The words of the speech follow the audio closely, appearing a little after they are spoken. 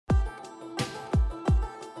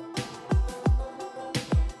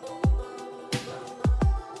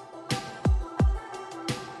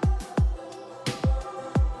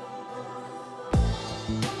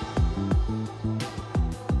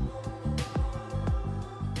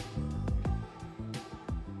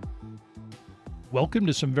Welcome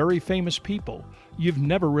to some very famous people you've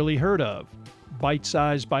never really heard of.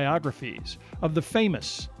 Bite-sized biographies of the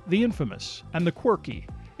famous, the infamous, and the quirky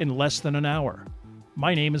in less than an hour.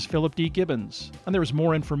 My name is Philip D. Gibbons, and there is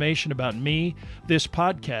more information about me, this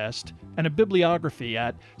podcast, and a bibliography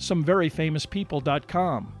at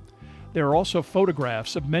someveryfamouspeople.com. There are also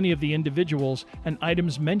photographs of many of the individuals and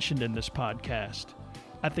items mentioned in this podcast.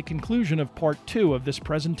 At the conclusion of Part 2 of this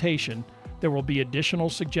presentation, there will be additional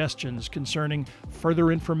suggestions concerning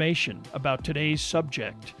further information about today's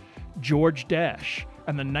subject, George Dasch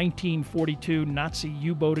and the 1942 Nazi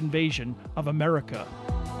U-boat invasion of America.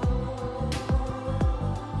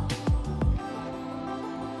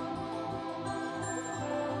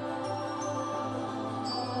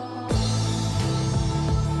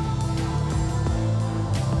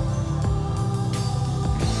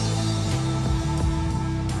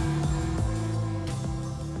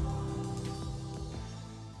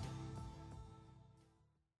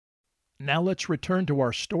 Now let's return to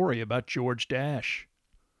our story about George Dasch.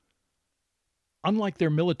 Unlike their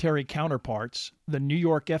military counterparts, the New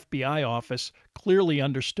York FBI office clearly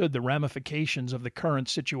understood the ramifications of the current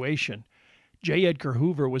situation. J. Edgar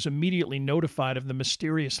Hoover was immediately notified of the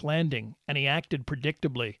mysterious landing, and he acted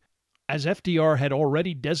predictably. As FDR had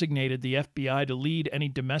already designated the FBI to lead any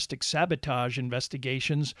domestic sabotage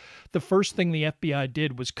investigations, the first thing the FBI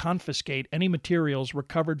did was confiscate any materials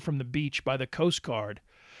recovered from the beach by the Coast Guard.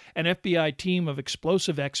 An FBI team of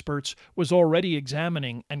explosive experts was already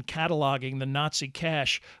examining and cataloging the Nazi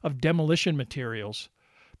cache of demolition materials.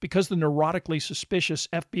 Because the neurotically suspicious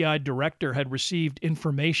FBI director had received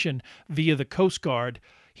information via the Coast Guard,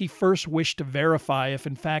 he first wished to verify if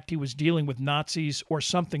in fact he was dealing with Nazis or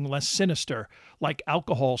something less sinister, like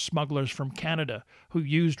alcohol smugglers from Canada who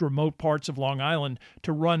used remote parts of Long Island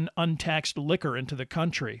to run untaxed liquor into the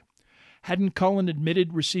country. Hadn't Cullen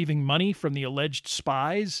admitted receiving money from the alleged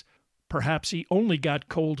spies? Perhaps he only got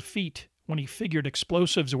cold feet when he figured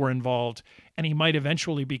explosives were involved, and he might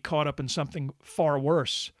eventually be caught up in something far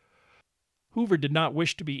worse. Hoover did not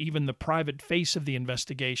wish to be even the private face of the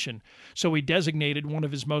investigation, so he designated one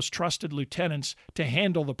of his most trusted lieutenants to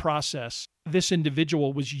handle the process. This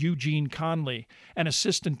individual was Eugene Conley, an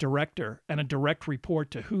assistant director and a direct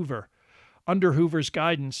report to Hoover. Under Hoover's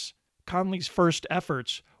guidance, Conley's first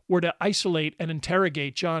efforts were to isolate and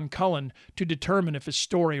interrogate John Cullen to determine if his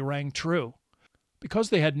story rang true. Because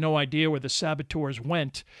they had no idea where the saboteurs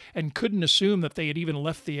went and couldn't assume that they had even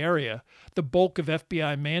left the area, the bulk of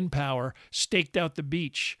FBI manpower staked out the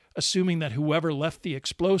beach, assuming that whoever left the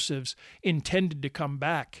explosives intended to come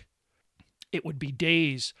back. It would be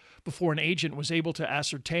days before an agent was able to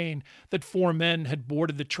ascertain that 4 men had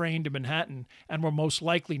boarded the train to Manhattan and were most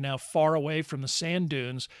likely now far away from the sand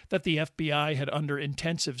dunes that the FBI had under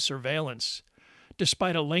intensive surveillance.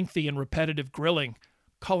 Despite a lengthy and repetitive grilling,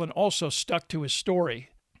 Cullen also stuck to his story.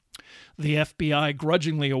 The FBI,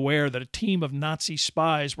 grudgingly aware that a team of Nazi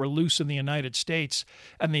spies were loose in the United States,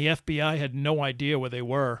 and the FBI had no idea where they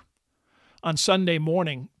were. On Sunday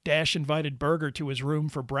morning, Dasch invited Berger to his room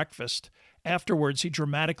for breakfast. Afterwards, he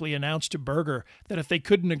dramatically announced to Berger that if they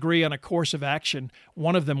couldn't agree on a course of action,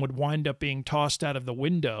 one of them would wind up being tossed out of the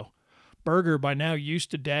window. Berger, by now used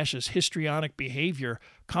to Dasch's histrionic behavior,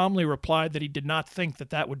 calmly replied that he did not think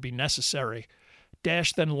that would be necessary.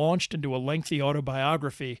 Dasch then launched into a lengthy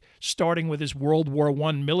autobiography, starting with his World War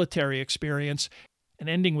I military experience and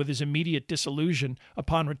ending with his immediate disillusion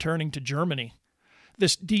upon returning to Germany.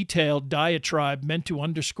 This detailed diatribe meant to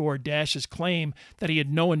underscore Dasch's claim that he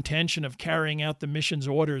had no intention of carrying out the mission's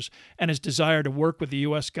orders and his desire to work with the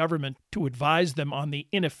U.S. government to advise them on the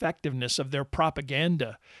ineffectiveness of their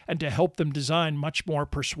propaganda and to help them design much more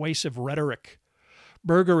persuasive rhetoric.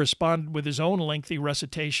 Berger responded with his own lengthy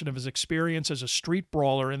recitation of his experience as a street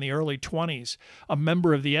brawler in the early 1920s, a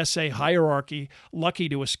member of the SA hierarchy lucky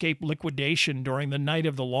to escape liquidation during the Night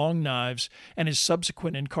of the Long Knives and his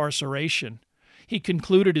subsequent incarceration. He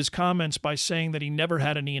concluded his comments by saying that he never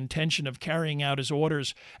had any intention of carrying out his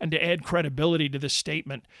orders, and to add credibility to this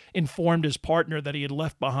statement, informed his partner that he had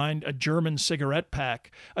left behind a German cigarette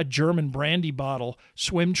pack, a German brandy bottle,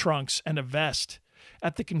 swim trunks, and a vest.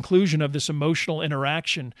 At the conclusion of this emotional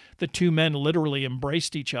interaction, the 2 men literally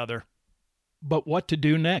embraced each other. But what to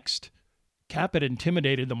do next? Caput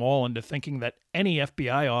intimidated them all into thinking that any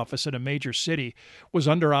FBI office in a major city was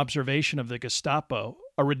under observation of the Gestapo,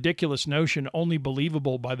 a ridiculous notion only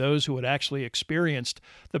believable by those who had actually experienced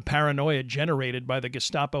the paranoia generated by the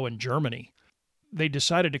Gestapo in Germany. They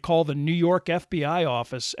decided to call the New York FBI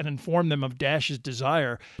office and inform them of Dasch's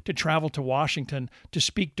desire to travel to Washington to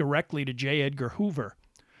speak directly to J. Edgar Hoover.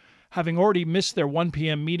 Having already missed their 1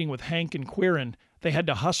 p.m. meeting with Hank and Quirin, they had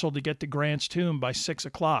to hustle to get to Grant's Tomb by 6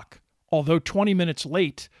 o'clock. Although 20 minutes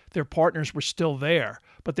late, their partners were still there,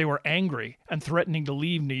 but they were angry and threatening to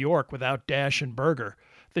leave New York without Dash and Berger.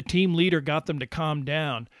 The team leader got them to calm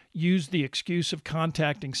down, used the excuse of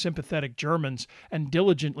contacting sympathetic Germans and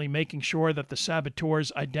diligently making sure that the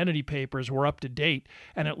saboteurs' identity papers were up to date,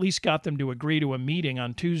 and at least got them to agree to a meeting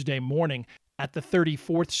on Tuesday morning at the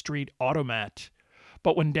 34th Street Automat.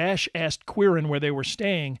 But when Dash asked Quirin where they were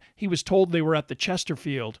staying, he was told they were at the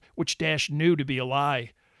Chesterfield, which Dash knew to be a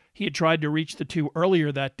lie. He had tried to reach the two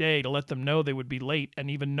earlier that day to let them know they would be late, and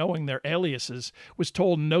even knowing their aliases, was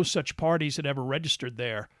told no such parties had ever registered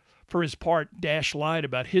there. For his part, Dash lied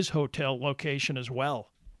about his hotel location as well.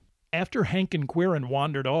 After Hank and Quirin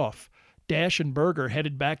wandered off, Dash and Berger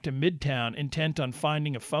headed back to Midtown, intent on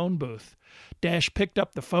finding a phone booth. Dash picked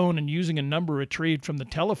up the phone and, using a number retrieved from the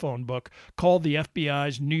telephone book, called the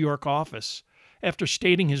FBI's New York office. After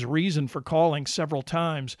stating his reason for calling several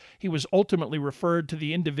times, he was ultimately referred to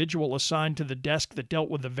the individual assigned to the desk that dealt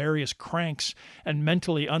with the various cranks and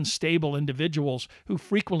mentally unstable individuals who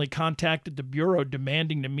frequently contacted the Bureau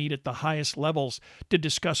demanding to meet at the highest levels to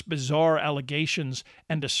discuss bizarre allegations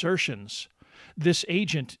and assertions. This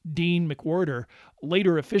agent, Dean McWhirter,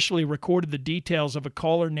 later officially recorded the details of a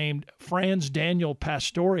caller named Franz Daniel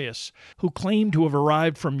Pastorius, who claimed to have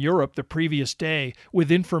arrived from Europe the previous day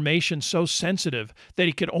with information so sensitive that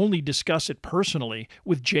he could only discuss it personally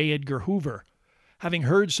with J. Edgar Hoover. Having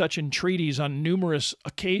heard such entreaties on numerous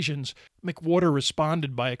occasions, McWhirter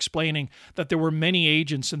responded by explaining that there were many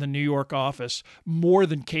agents in the New York office more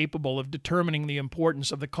than capable of determining the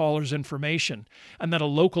importance of the caller's information, and that a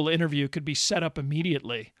local interview could be set up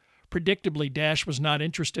immediately. Predictably, Dash was not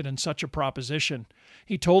interested in such a proposition.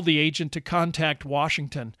 He told the agent to contact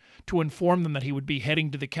Washington, to inform them that he would be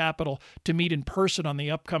heading to the capital to meet in person on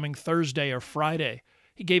the upcoming Thursday or Friday.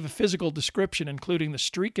 He gave a physical description, including the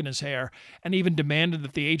streak in his hair, and even demanded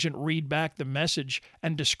that the agent read back the message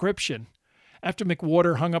and description. After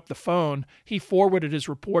McWhirter hung up the phone, he forwarded his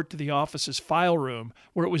report to the office's file room,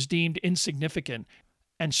 where it was deemed insignificant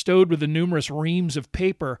and stowed with the numerous reams of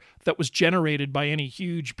paper that was generated by any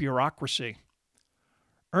huge bureaucracy.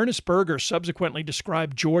 Ernest Berger subsequently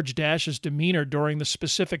described George Dash's demeanor during the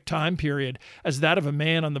specific time period as that of a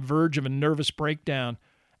man on the verge of a nervous breakdown.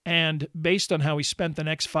 And, based on how he spent the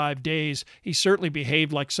next 5 days, he certainly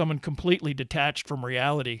behaved like someone completely detached from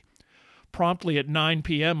reality. Promptly at 9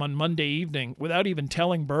 p.m. on Monday evening, without even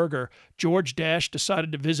telling Berger, George Dash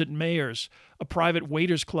decided to visit Mayer's, a private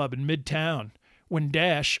waiters' club in Midtown. When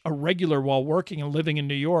Dash, a regular while working and living in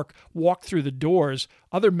New York, walked through the doors,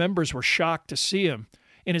 other members were shocked to see him.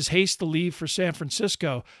 In his haste to leave for San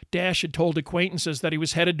Francisco, Dash had told acquaintances that he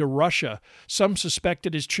was headed to Russia. Some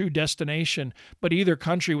suspected his true destination, but either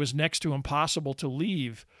country was next to impossible to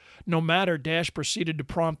leave. No matter, Dash proceeded to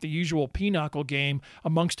prompt the usual pinochle game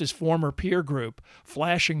amongst his former peer group,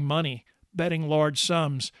 flashing money, betting large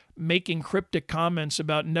sums, making cryptic comments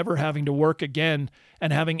about never having to work again,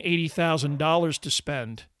 and having $80,000 to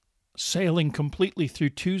spend. Sailing completely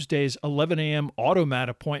through Tuesday's 11 a.m. automat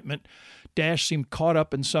appointment, Dash seemed caught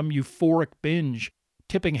up in some euphoric binge,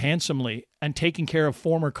 tipping handsomely and taking care of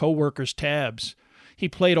former co-workers' tabs. He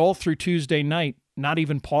played all through Tuesday night, not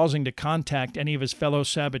even pausing to contact any of his fellow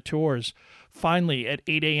saboteurs. Finally, at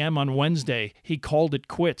 8 a.m. on Wednesday, he called it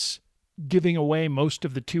quits, giving away most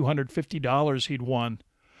of the $250 he'd won.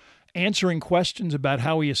 Answering questions about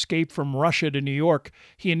how he escaped from Russia to New York,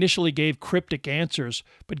 he initially gave cryptic answers,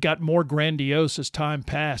 but got more grandiose as time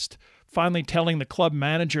passed, finally telling the club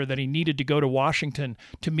manager that he needed to go to Washington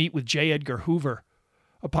to meet with J. Edgar Hoover.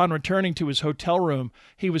 Upon returning to his hotel room,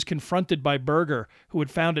 he was confronted by Berger, who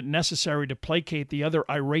had found it necessary to placate the other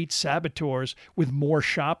irate saboteurs with more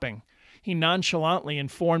shopping. He nonchalantly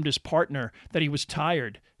informed his partner that he was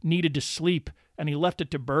tired, needed to sleep, and he left it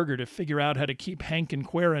to Berger to figure out how to keep Hank and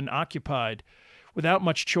Quirin occupied. Without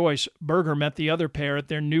much choice, Berger met the other pair at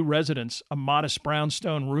their new residence, a modest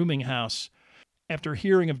brownstone rooming house. After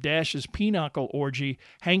hearing of Dash's pinochle orgy,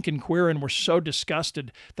 Hank and Quirin were so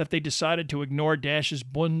disgusted that they decided to ignore Dash's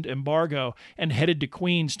Bund embargo and headed to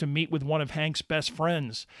Queens to meet with one of Hank's best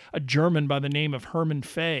friends, a German by the name of Hermann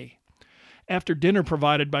Fay. After dinner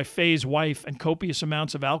provided by Fay's wife and copious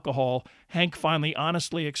amounts of alcohol, Hank finally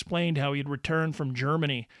honestly explained how he had returned from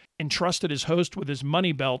Germany, entrusted his host with his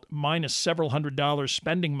money belt minus several $100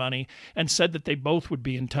 spending money, and said that they both would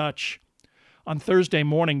be in touch. On Thursday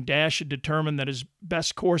morning, Dash had determined that his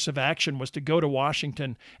best course of action was to go to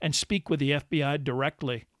Washington and speak with the FBI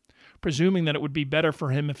directly. Presuming that it would be better for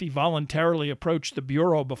him if he voluntarily approached the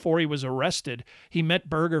bureau before he was arrested, he met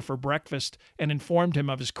Berger for breakfast and informed him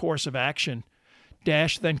of his course of action.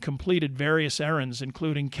 Dash then completed various errands,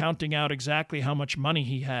 including counting out exactly how much money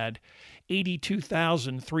he had,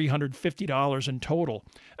 $82,350 in total,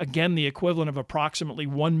 again the equivalent of approximately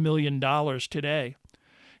 $1 million today.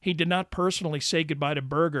 He did not personally say goodbye to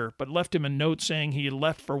Berger, but left him a note saying he had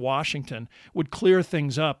left for Washington, would clear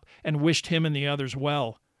things up, and wished him and the others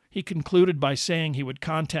well. He concluded by saying he would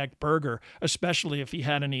contact Berger, especially if he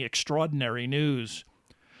had any extraordinary news.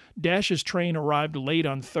 Dash's train arrived late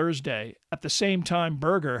on Thursday. At the same time,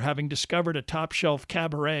 Berger, having discovered a top-shelf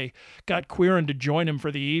cabaret, got Quirin to join him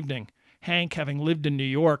for the evening. Hank, having lived in New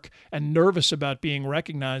York and nervous about being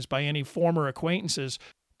recognized by any former acquaintances,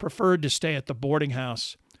 preferred to stay at the boarding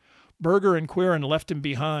house. Berger and Quirin left him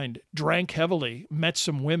behind, drank heavily, met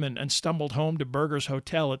some women, and stumbled home to Berger's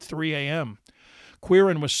hotel at 3 a.m.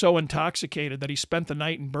 Quirin was so intoxicated that he spent the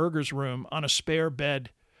night in Berger's room on a spare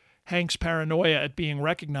bed. Hank's paranoia at being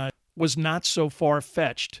recognized was not so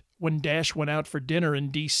far-fetched. When Dash went out for dinner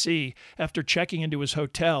in D.C., after checking into his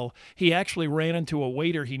hotel, he actually ran into a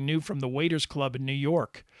waiter he knew from the Waiters Club in New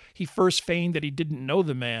York. He first feigned that he didn't know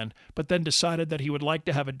the man, but then decided that he would like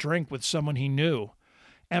to have a drink with someone he knew.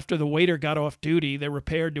 After the waiter got off duty, they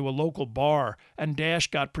repaired to a local bar, and Dash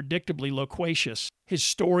got predictably loquacious, his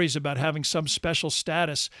stories about having some special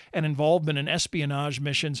status and involvement in espionage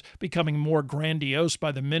missions becoming more grandiose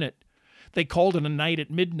by the minute. They called it a night at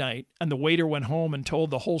midnight, and the waiter went home and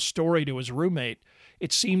told the whole story to his roommate.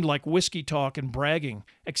 It seemed like whiskey talk and bragging,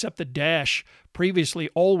 except that Dash, previously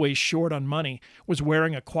always short on money, was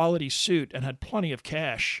wearing a quality suit and had plenty of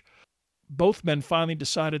cash. Both men finally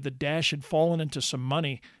decided that Dash had fallen into some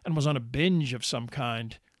money and was on a binge of some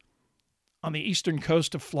kind. On the eastern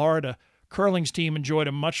coast of Florida, Curling's team enjoyed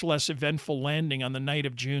a much less eventful landing on the night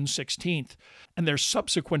of June 16th, and their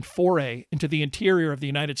subsequent foray into the interior of the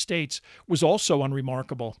United States was also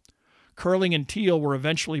unremarkable. Curling and Teal were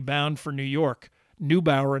eventually bound for New York,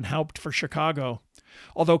 Neubauer and Haupt for Chicago.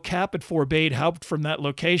 Although Cap had forbade Haupt from that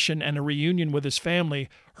location and a reunion with his family,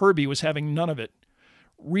 Herbie was having none of it.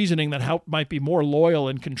 Reasoning that Haupt might be more loyal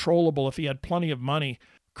and controllable if he had plenty of money,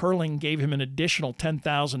 Curling gave him an additional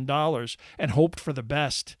 $10,000 and hoped for the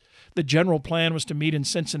best. The general plan was to meet in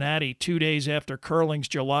Cincinnati 2 days after Curling's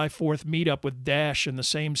July 4th meetup with Dash in the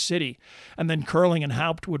same city, and then Curling and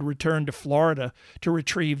Haupt would return to Florida to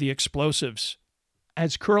retrieve the explosives.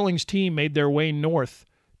 As Curling's team made their way north,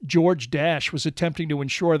 George Dash was attempting to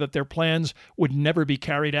ensure that their plans would never be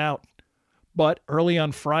carried out. But early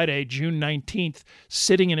on Friday, June 19th,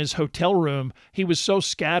 sitting in his hotel room, he was so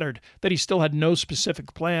scattered that he still had no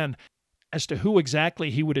specific plan as to who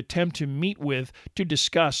exactly he would attempt to meet with to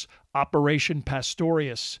discuss Operation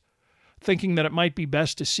Pastorius. Thinking that it might be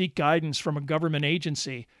best to seek guidance from a government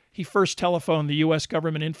agency, he first telephoned the U.S.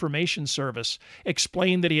 Government Information Service,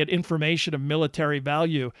 explained that he had information of military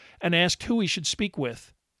value, and asked who he should speak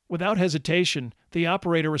with. Without hesitation, the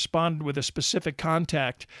operator responded with a specific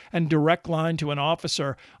contact and direct line to an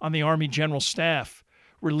officer on the Army General Staff.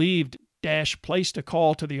 Relieved, Dash placed a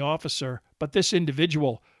call to the officer, but this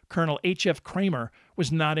individual, Colonel H.F. Kramer,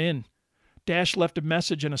 was not in. Dash left a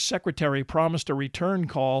message and a secretary promised a return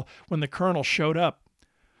call when the colonel showed up.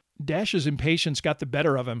 Dash's impatience got the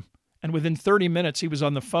better of him, and within 30 minutes he was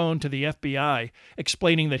on the phone to the FBI,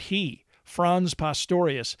 explaining that he, Franz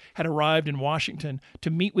Pastorius, had arrived in Washington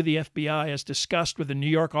to meet with the FBI as discussed with the New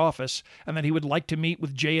York office, and that he would like to meet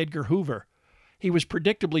with J. Edgar Hoover. He was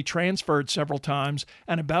predictably transferred several times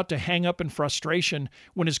and about to hang up in frustration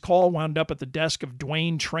when his call wound up at the desk of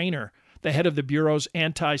Dwayne Traynor, the head of the Bureau's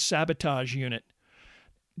anti-sabotage unit.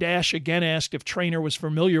 Dash again asked if Traynor was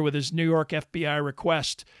familiar with his New York FBI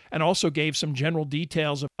request, and also gave some general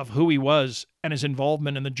details of who he was and his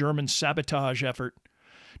involvement in the German sabotage effort.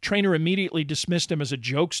 Traynor immediately dismissed him as a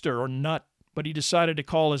jokester or nut, but he decided to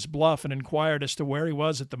call his bluff and inquired as to where he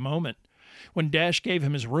was at the moment. When Dash gave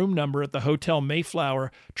him his room number at the Hotel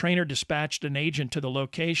Mayflower, Traynor dispatched an agent to the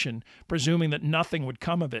location, presuming that nothing would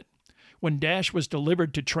come of it. When Dash was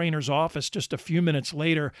delivered to Traynor's office just a few minutes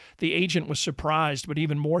later, the agent was surprised but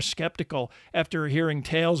even more skeptical after hearing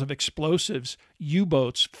tales of explosives,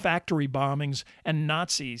 U-boats, factory bombings, and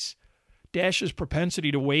Nazis. Dash's propensity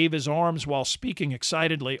to wave his arms while speaking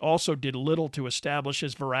excitedly also did little to establish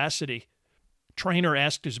his veracity. Traynor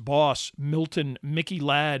asked his boss, Milton Mickey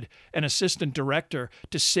Ladd, an assistant director,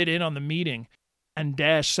 to sit in on the meeting, and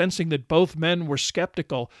Dash, sensing that both men were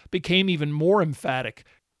skeptical, became even more emphatic,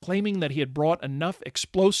 claiming that he had brought enough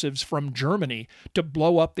explosives from Germany to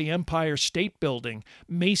blow up the Empire State Building,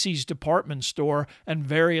 Macy's department store, and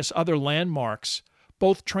various other landmarks.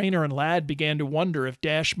 Both Traynor and Ladd began to wonder if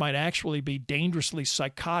Dash might actually be dangerously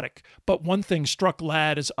psychotic, but one thing struck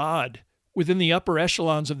Ladd as odd. Within the upper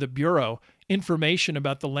echelons of the Bureau, information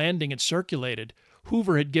about the landing had circulated.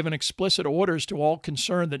 Hoover had given explicit orders to all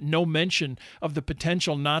concerned that no mention of the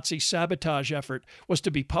potential Nazi sabotage effort was to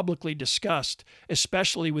be publicly discussed,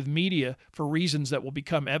 especially with media, for reasons that will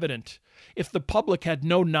become evident. If the public had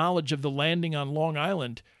no knowledge of the landing on Long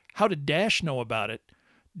Island, how did Dash know about it?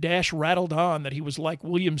 Dash rattled on that he was like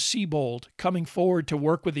William Siebold, coming forward to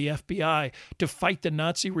work with the FBI to fight the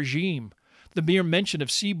Nazi regime. The mere mention of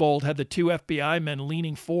Siebold had the two FBI men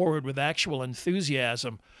leaning forward with actual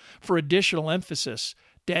enthusiasm. For additional emphasis,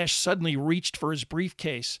 Dash suddenly reached for his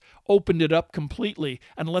briefcase, opened it up completely,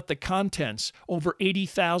 and let the contents, over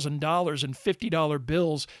 $80,000 in $50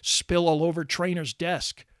 bills, spill all over Traynor's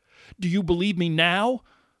desk. "Do you believe me now?"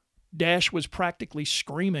 Dash was practically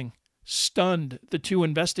screaming. Stunned, the two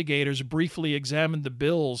investigators briefly examined the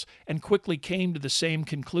bills and quickly came to the same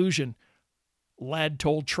conclusion. Ladd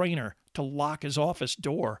told Traynor to lock his office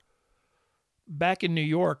door. Back in New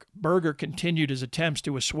York, Berger continued his attempts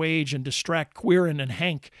to assuage and distract Quirin and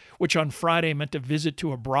Henk, which on Friday meant a visit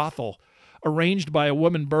to a brothel. Arranged by a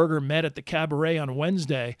woman Berger met at the cabaret on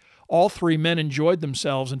Wednesday, all three men enjoyed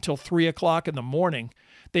themselves until 3 o'clock in the morning.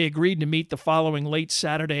 They agreed to meet the following late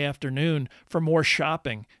Saturday afternoon for more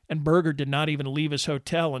shopping, and Berger did not even leave his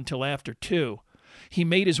hotel until after 2. He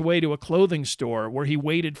made his way to a clothing store where he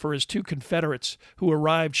waited for his two Confederates, who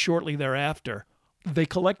arrived shortly thereafter. They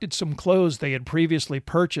collected some clothes they had previously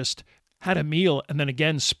purchased, had a meal, and then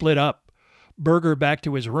again split up. Berger back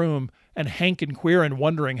to his room, and Henk and Quirin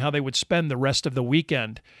wondering how they would spend the rest of the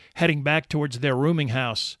weekend, heading back towards their rooming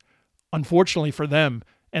house. Unfortunately for them,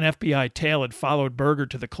 an FBI tail had followed Berger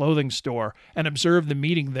to the clothing store and observed the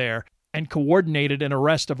meeting there and coordinated an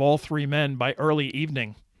arrest of all three men by early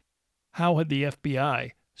evening. How had the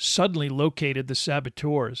FBI suddenly located the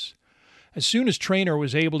saboteurs? As soon as Traynor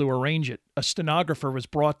was able to arrange it, a stenographer was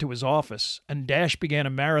brought to his office, and Dash began a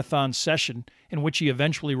marathon session in which he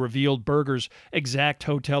eventually revealed Berger's exact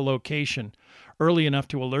hotel location, early enough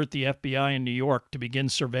to alert the FBI in New York to begin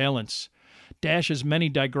surveillance. Dash's many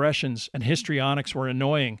digressions and histrionics were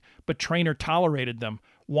annoying, but Traynor tolerated them,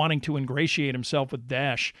 wanting to ingratiate himself with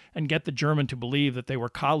Dash and get the German to believe that they were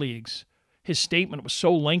colleagues. His statement was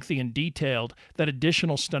so lengthy and detailed that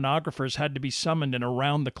additional stenographers had to be summoned in a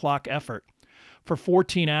round-the-clock effort. For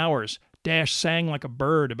 14 hours, Dash sang like a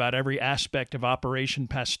bird about every aspect of Operation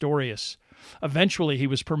Pastorius. Eventually, he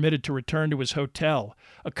was permitted to return to his hotel,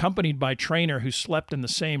 accompanied by Traynor, who slept in the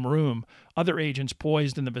same room, other agents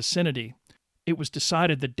poised in the vicinity. It was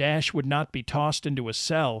decided that Dash would not be tossed into a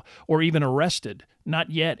cell or even arrested,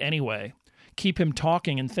 not yet anyway. Keep him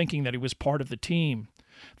talking and thinking that he was part of the team.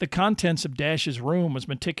 The contents of Dash's room was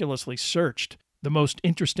meticulously searched, the most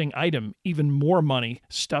interesting item, even more money,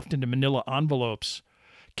 stuffed into manila envelopes.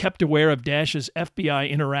 Kept aware of Dash's FBI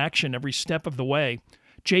interaction every step of the way,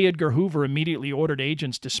 J. Edgar Hoover immediately ordered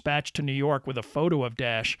agents dispatched to New York with a photo of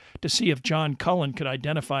Dash to see if John Cullen could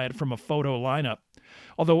identify it from a photo lineup.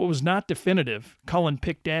 Although it was not definitive, Cullen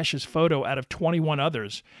picked Dash's photo out of 21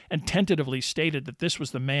 others and tentatively stated that this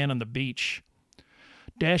was the man on the beach.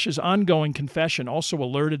 Dash's ongoing confession also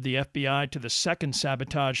alerted the FBI to the second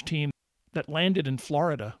sabotage team that landed in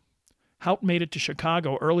Florida. Haupt made it to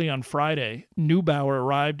Chicago early on Friday. Neubauer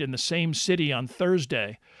arrived in the same city on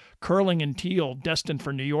Thursday. Curling and Teal destined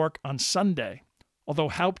for New York on Sunday. Although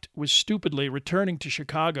Haupt was stupidly returning to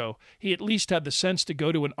Chicago, he at least had the sense to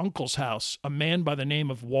go to an uncle's house, a man by the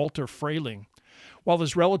name of Walter Frayling. While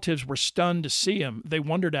his relatives were stunned to see him, they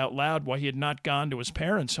wondered out loud why he had not gone to his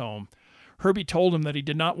parents' home. Herbie told him that he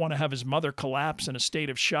did not want to have his mother collapse in a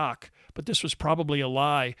state of shock, but this was probably a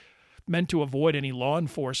lie, meant to avoid any law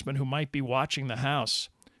enforcement who might be watching the house.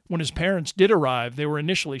 When his parents did arrive, they were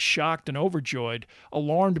initially shocked and overjoyed,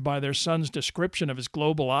 alarmed by their son's description of his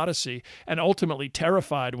global odyssey, and ultimately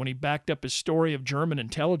terrified when he backed up his story of German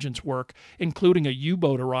intelligence work, including a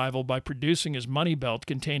U-boat arrival, by producing his money belt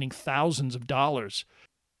containing thousands of dollars.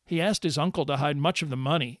 He asked his uncle to hide much of the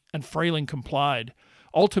money, and Frayling complied.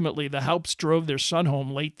 Ultimately, the Haupts drove their son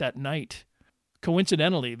home late that night.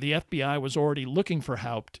 Coincidentally, the FBI was already looking for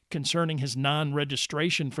Haupt concerning his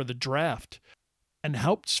non-registration for the draft, and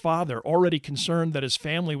Haupt's father, already concerned that his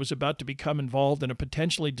family was about to become involved in a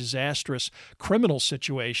potentially disastrous criminal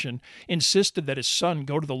situation, insisted that his son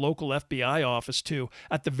go to the local FBI office to,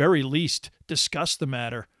 at the very least, discuss the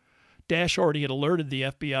matter. Dash already had alerted the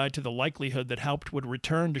FBI to the likelihood that Haupt would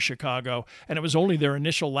return to Chicago, and it was only their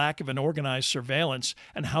initial lack of an organized surveillance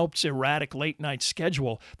and Haupt's erratic late-night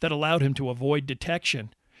schedule that allowed him to avoid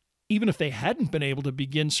detection. Even if they hadn't been able to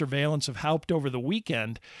begin surveillance of Haupt over the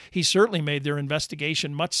weekend, he certainly made their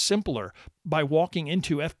investigation much simpler by walking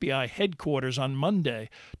into FBI headquarters on Monday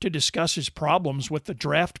to discuss his problems with the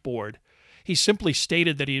draft board. He simply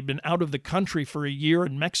stated that he had been out of the country for a year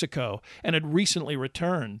in Mexico and had recently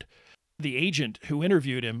returned. The agent who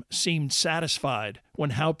interviewed him seemed satisfied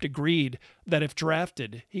when Haupt agreed that if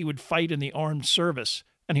drafted, he would fight in the armed service,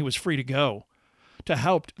 and he was free to go. To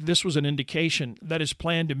Haupt, this was an indication that his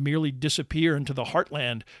plan to merely disappear into the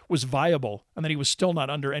heartland was viable and that he was still not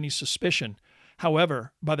under any suspicion.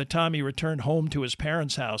 However, by the time he returned home to his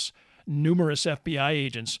parents' house, numerous FBI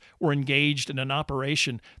agents were engaged in an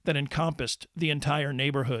operation that encompassed the entire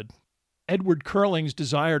neighborhood. Edward Curling's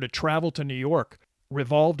desire to travel to New York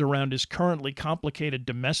revolved around his currently complicated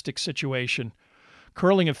domestic situation.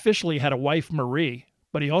 Curling officially had a wife, Marie,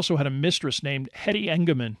 but he also had a mistress named Hetty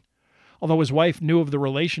Engelman. Although his wife knew of the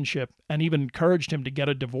relationship and even encouraged him to get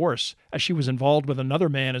a divorce, as she was involved with another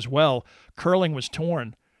man as well, Curling was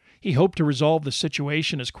torn. He hoped to resolve the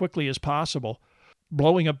situation as quickly as possible.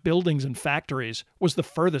 Blowing up buildings and factories was the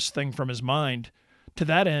furthest thing from his mind. To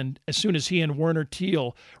that end, as soon as he and Werner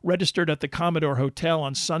Thiel registered at the Commodore Hotel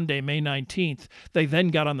on Sunday, May 19th, they then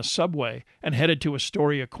got on the subway and headed to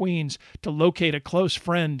Astoria, Queens, to locate a close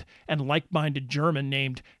friend and like-minded German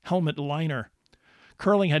named Helmut Leiner.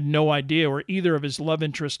 Curling had no idea where either of his love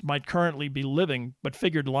interests might currently be living, but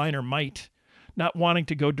figured Leiner might. Not wanting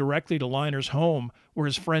to go directly to Leiner's home, where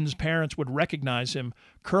his friend's parents would recognize him,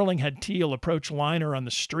 Curling had Thiel approach Leiner on the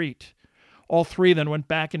street. All three then went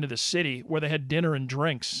back into the city, where they had dinner and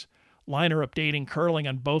drinks, Leiner updating Curling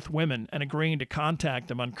on both women and agreeing to contact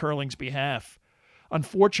them on Curling's behalf.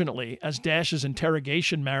 Unfortunately, as Dash's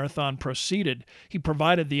interrogation marathon proceeded, he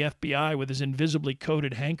provided the FBI with his invisibly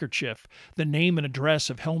coded handkerchief, the name and address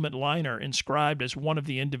of Helmut Leiner inscribed as one of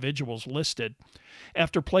the individuals listed.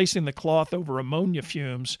 After placing the cloth over ammonia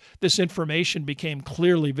fumes, this information became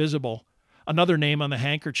clearly visible. Another name on the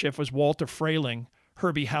handkerchief was Walter Frayling,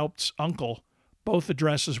 Herbie Haupt's uncle. Both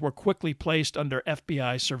addresses were quickly placed under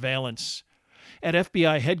FBI surveillance. At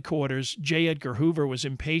FBI headquarters, J. Edgar Hoover was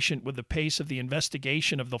impatient with the pace of the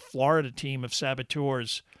investigation of the Florida team of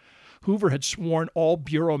saboteurs. Hoover had sworn all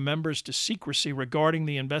Bureau members to secrecy regarding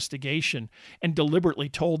the investigation and deliberately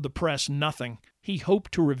told the press nothing. He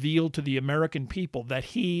hoped to reveal to the American people that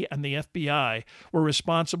he and the FBI were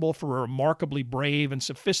responsible for a remarkably brave and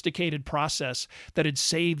sophisticated process that had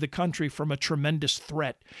saved the country from a tremendous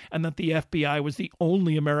threat, and that the FBI was the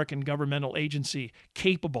only American governmental agency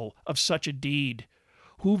capable of such a deed.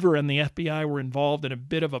 Hoover and the FBI were involved in a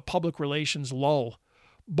bit of a public relations lull.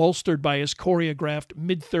 Bolstered by his choreographed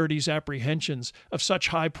mid-30s apprehensions of such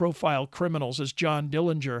high-profile criminals as John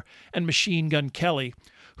Dillinger and Machine Gun Kelly,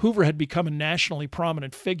 Hoover had become a nationally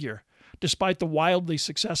prominent figure. Despite the wildly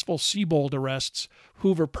successful Siebold arrests,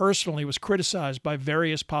 Hoover personally was criticized by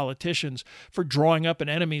various politicians for drawing up an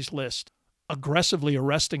enemies list, aggressively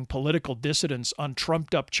arresting political dissidents on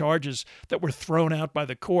trumped-up charges that were thrown out by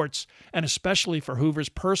the courts, and especially for Hoover's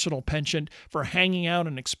personal penchant for hanging out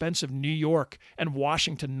in expensive New York and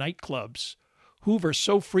Washington nightclubs. Hoover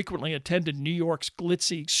so frequently attended New York's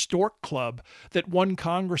glitzy Stork Club that one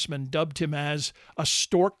congressman dubbed him as a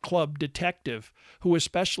Stork Club detective, who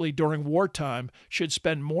especially during wartime should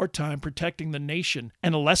spend more time protecting the nation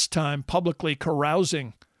and less time publicly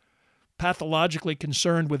carousing. Pathologically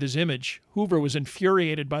concerned with his image, Hoover was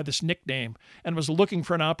infuriated by this nickname and was looking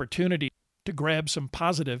for an opportunity to grab some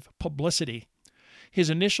positive publicity. His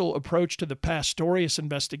initial approach to the Pastorius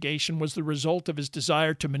investigation was the result of his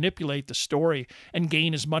desire to manipulate the story and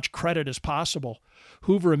gain as much credit as possible.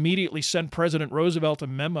 Hoover immediately sent President Roosevelt a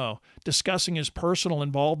memo discussing his personal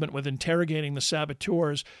involvement with interrogating the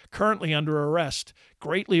saboteurs currently under arrest,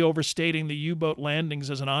 greatly overstating the U-boat landings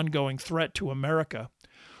as an ongoing threat to America.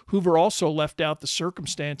 Hoover also left out the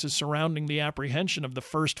circumstances surrounding the apprehension of the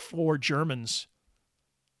first 4 Germans,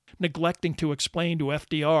 neglecting to explain to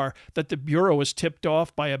FDR that the Bureau was tipped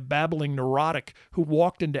off by a babbling neurotic who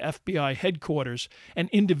walked into FBI headquarters, an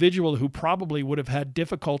individual who probably would have had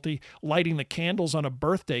difficulty lighting the candles on a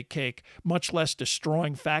birthday cake, much less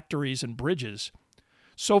destroying factories and bridges.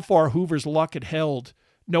 So far, Hoover's luck had held.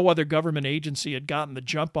 No other government agency had gotten the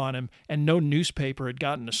jump on him, and no newspaper had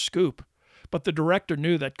gotten a scoop. But the director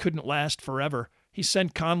knew that couldn't last forever. He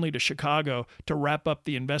sent Conley to Chicago to wrap up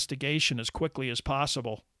the investigation as quickly as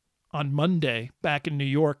possible. On Monday, back in New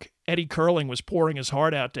York, Eddie Curling was pouring his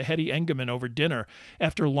heart out to Hetty Engelman over dinner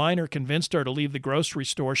after Leiner convinced her to leave the grocery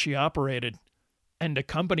store she operated and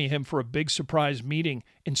accompany him for a big surprise meeting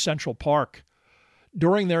in Central Park.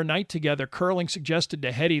 During their night together, Curling suggested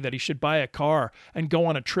to Hetty that he should buy a car and go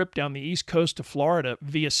on a trip down the east coast of Florida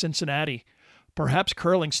via Cincinnati. Perhaps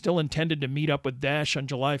Curling still intended to meet up with Dash on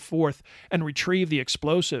July 4th and retrieve the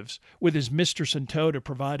explosives, with his mistress in tow to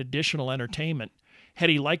provide additional entertainment.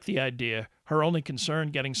 Hetty liked the idea, her only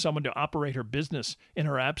concern getting someone to operate her business in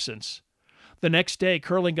her absence. The next day,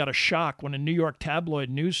 Curling got a shock when a New York tabloid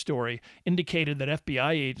news story indicated that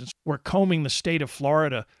FBI agents were combing the state of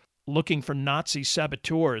Florida looking for Nazi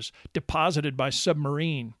saboteurs deposited by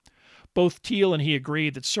submarine. Both Teal and he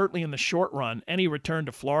agreed that certainly in the short run, any return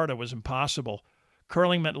to Florida was impossible.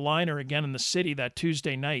 Curling met Liner again in the city that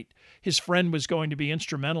Tuesday night. His friend was going to be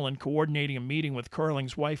instrumental in coordinating a meeting with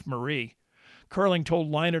Curling's wife, Marie. Curling told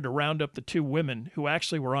Liner to round up the two women, who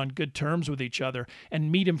actually were on good terms with each other,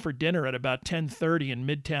 and meet him for dinner at about 10:30 in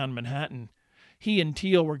Midtown Manhattan. He and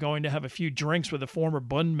Teal were going to have a few drinks with a former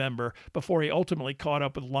Bund member before he ultimately caught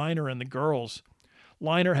up with Liner and the girls.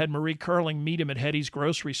 Liner had Marie Curling meet him at Hetty's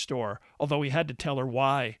grocery store, although he had to tell her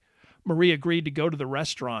why. Marie agreed to go to the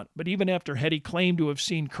restaurant, but even after Hetty claimed to have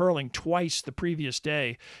seen Curling twice the previous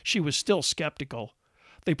day, she was still skeptical.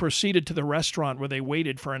 They proceeded to the restaurant where they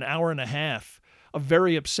waited for an hour and a half. A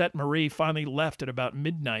very upset Marie finally left at about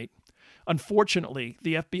midnight. Unfortunately,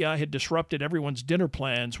 the FBI had disrupted everyone's dinner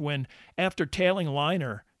plans when, after tailing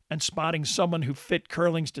Liner and spotting someone who fit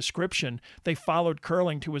Curling's description, they followed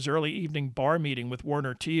Curling to his early evening bar meeting with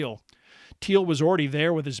Werner Teal. Teal was already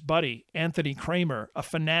there with his buddy, Anthony Kramer, a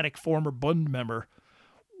fanatic former Bund member.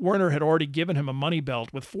 Werner had already given him a money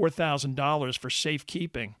belt with $4,000 for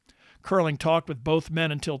safekeeping. Curling talked with both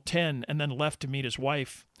men until 10 and then left to meet his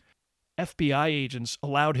wife. FBI agents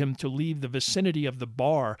allowed him to leave the vicinity of the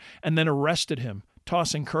bar and then arrested him,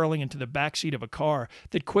 tossing Curling into the backseat of a car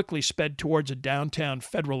that quickly sped towards a downtown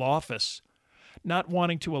federal office. Not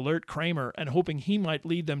wanting to alert Kramer and hoping he might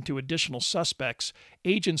lead them to additional suspects,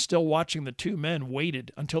 agents still watching the two men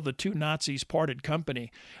waited until the two Nazis parted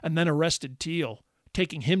company and then arrested Teal,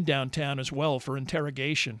 taking him downtown as well for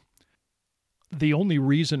interrogation. The only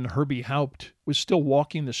reason Herbie Haupt was still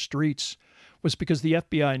walking the streets was because the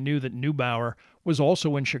FBI knew that Neubauer was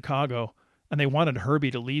also in Chicago, and they wanted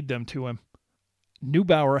Herbie to lead them to him.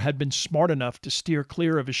 Neubauer had been smart enough to steer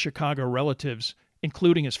clear of his Chicago relatives,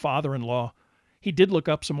 including his father-in-law. He did look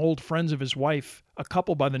up some old friends of his wife, a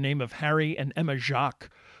couple by the name of Harry and Emma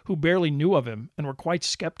Jacques, who barely knew of him and were quite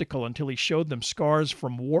skeptical until he showed them scars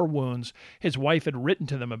from war wounds his wife had written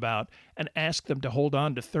to them about and asked them to hold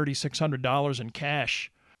on to $3,600 in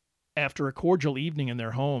cash. After a cordial evening in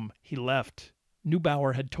their home, he left.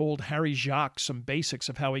 Neubauer had told Harry Jacques some basics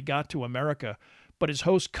of how he got to America, but his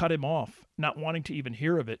host cut him off, not wanting to even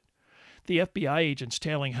hear of it. The FBI agents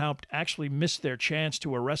tailing Haupt actually missed their chance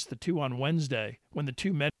to arrest the two on Wednesday when the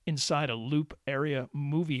two met inside a Loop area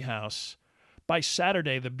movie house. By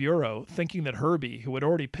Saturday, the Bureau, thinking that Herbie, who had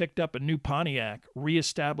already picked up a new Pontiac,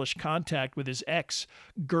 reestablished contact with his ex,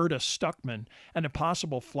 Gerda Stuckman, and a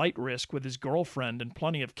possible flight risk with his girlfriend and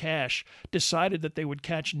plenty of cash, decided that they would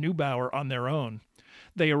catch Neubauer on their own.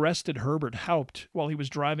 They arrested Herbert Haupt while he was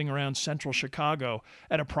driving around central Chicago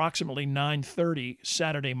at approximately 9:30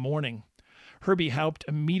 Saturday morning. Herbie Haupt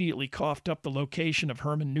immediately coughed up the location of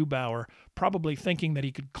Herman Neubauer, probably thinking that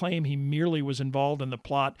he could claim he merely was involved in the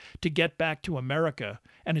plot to get back to America,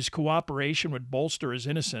 and his cooperation would bolster his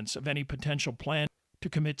innocence of any potential plan to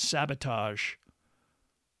commit sabotage.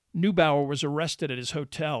 Neubauer was arrested at his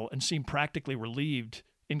hotel and seemed practically relieved.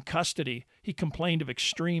 In custody, he complained of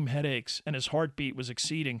extreme headaches, and his heartbeat was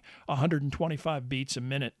exceeding 125 beats a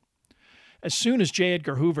minute. As soon as J.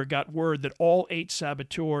 Edgar Hoover got word that all 8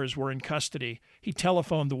 saboteurs were in custody, he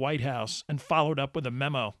telephoned the White House and followed up with a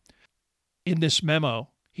memo. In this memo,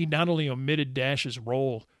 he not only omitted Dash's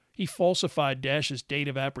role, he falsified Dash's date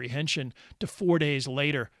of apprehension to 4 days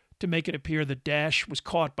later to make it appear that Dash was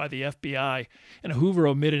caught by the FBI, and Hoover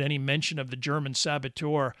omitted any mention of the German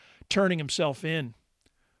saboteur turning himself in.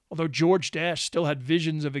 Although George Dash still had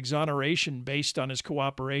visions of exoneration based on his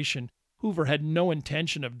cooperation, Hoover had no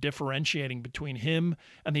intention of differentiating between him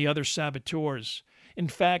and the other saboteurs. In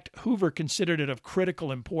fact, Hoover considered it of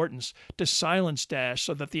critical importance to silence Dash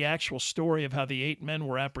so that the actual story of how the 8 men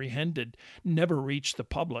were apprehended never reached the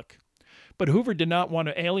public. But Hoover did not want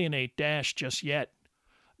to alienate Dash just yet.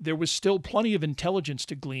 There was still plenty of intelligence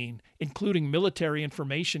to glean, including military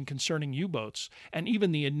information concerning U-boats, and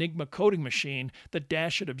even the Enigma coding machine that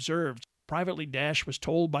Dash had observed. Privately, Dash was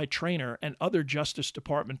told by Traynor and other Justice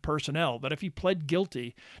Department personnel that if he pled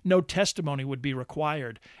guilty, no testimony would be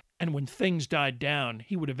required, and when things died down,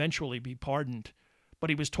 he would eventually be pardoned. But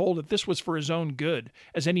he was told that this was for his own good,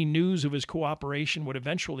 as any news of his cooperation would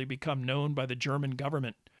eventually become known by the German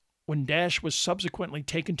government. When Dash was subsequently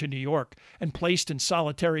taken to New York and placed in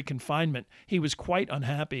solitary confinement, he was quite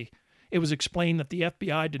unhappy. It was explained that the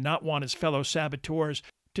FBI did not want his fellow saboteurs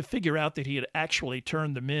to figure out that he had actually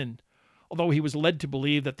turned them in, although he was led to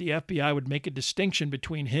believe that the FBI would make a distinction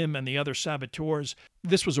between him and the other saboteurs.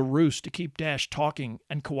 This was a ruse to keep Dash talking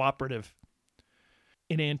and cooperative.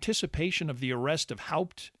 In anticipation of the arrest of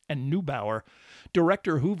Haupt and Neubauer,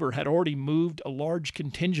 Director Hoover had already moved a large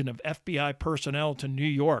contingent of FBI personnel to New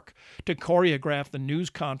York to choreograph the news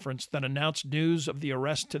conference that announced news of the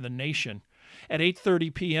arrest to the nation. At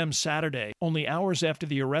 8:30 p.m. Saturday, only hours after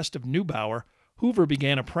the arrest of Neubauer, Hoover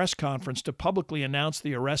began a press conference to publicly announce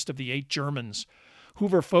the arrest of the 8 Germans.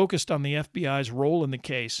 Hoover focused on the FBI's role in the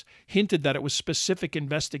case, hinted that it was specific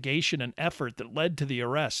investigation and effort that led to the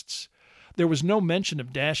arrests. There was no mention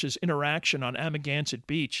of Dash's interaction on Amagansett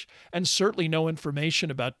Beach, and certainly no information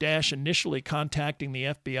about Dash initially contacting the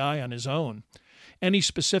FBI on his own. Any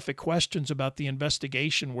specific questions about the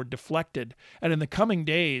investigation were deflected, and in the coming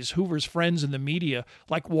days, Hoover's friends in the media,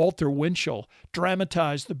 like Walter Winchell,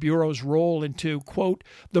 dramatized the Bureau's role into, quote,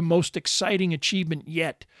 the most exciting achievement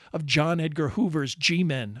yet of John Edgar Hoover's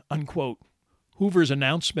G-Men, unquote. Hoover's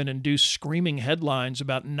announcement induced screaming headlines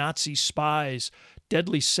about Nazi spies,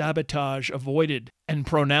 deadly sabotage avoided, and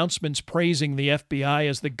pronouncements praising the FBI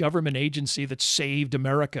as the government agency that saved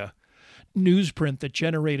America. Newsprint that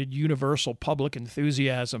generated universal public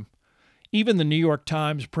enthusiasm. Even the New York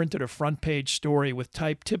Times printed a front-page story with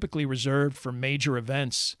type typically reserved for major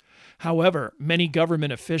events. However, many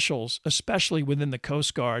government officials, especially within the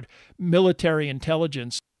Coast Guard, military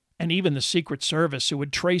intelligence, and even the Secret Service, who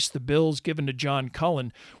had traced the bills given to John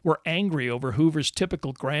Cullen, were angry over Hoover's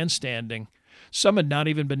typical grandstanding. Some had not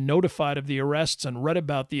even been notified of the arrests and read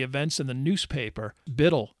about the events in the newspaper.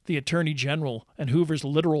 Biddle, the Attorney General and Hoover's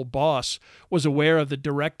literal boss, was aware of the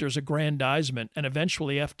director's aggrandizement, and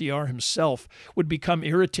eventually FDR himself would become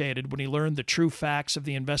irritated when he learned the true facts of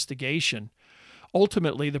the investigation.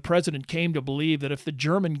 Ultimately, the president came to believe that if the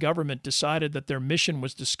German government decided that their mission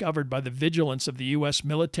was discovered by the vigilance of the U.S.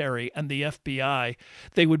 military and the FBI,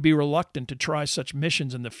 they would be reluctant to try such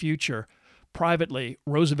missions in the future. Privately,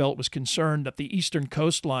 Roosevelt was concerned that the eastern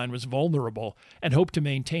coastline was vulnerable and hoped to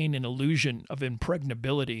maintain an illusion of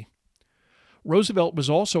impregnability. Roosevelt was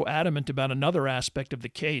also adamant about another aspect of the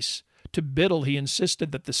case. To Biddle, he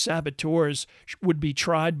insisted that the saboteurs would be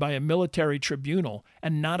tried by a military tribunal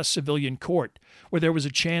and not a civilian court, where there was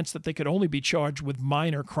a chance that they could only be charged with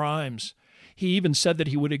minor crimes. He even said that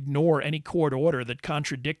he would ignore any court order that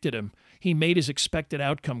contradicted him. He made his expected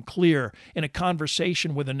outcome clear in a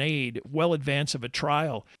conversation with an aide well in advance of a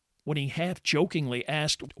trial, when he half-jokingly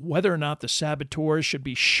asked whether or not the saboteurs should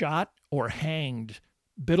be shot or hanged.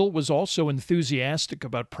 Biddle was also enthusiastic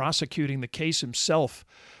about prosecuting the case himself,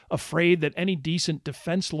 afraid that any decent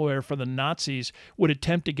defense lawyer for the Nazis would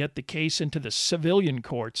attempt to get the case into the civilian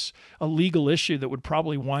courts, a legal issue that would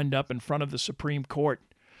probably wind up in front of the Supreme Court.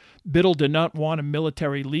 Biddle did not want a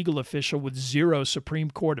military legal official with zero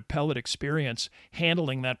Supreme Court appellate experience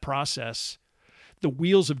handling that process. The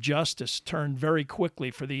wheels of justice turned very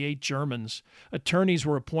quickly for the 8 Germans. Attorneys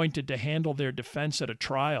were appointed to handle their defense at a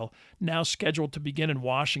trial, now scheduled to begin in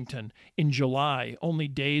Washington in July, only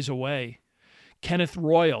days away. Kenneth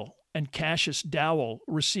Royal and Cassius Dowell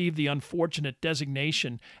received the unfortunate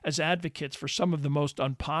designation as advocates for some of the most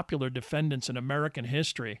unpopular defendants in American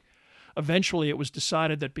history. Eventually, it was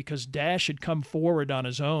decided that because Dash had come forward on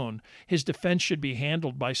his own, his defense should be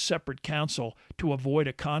handled by separate counsel to avoid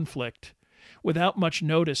a conflict. Without much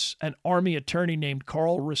notice, an Army attorney named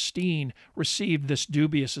Carl Rustine received this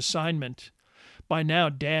dubious assignment. By now,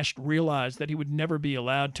 Dash realized that he would never be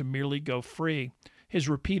allowed to merely go free. His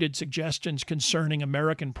repeated suggestions concerning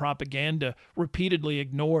American propaganda repeatedly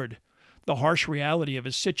ignored. The harsh reality of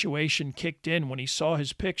his situation kicked in when he saw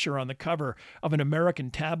his picture on the cover of an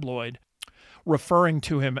American tabloid, referring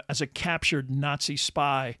to him as a captured Nazi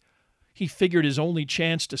spy. He figured his only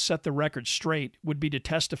chance to set the record straight would be to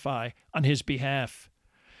testify on his behalf.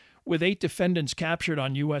 With 8 defendants captured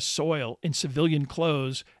on U.S. soil in civilian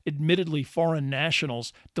clothes, admittedly foreign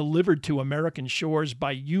nationals, delivered to American shores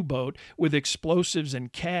by U-boat with explosives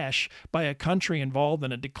and cash by a country involved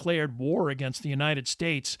in a declared war against the United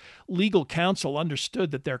States, legal counsel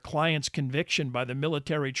understood that their client's conviction by the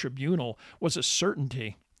military tribunal was a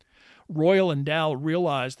certainty. Royal and Dowell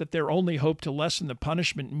realized that their only hope to lessen the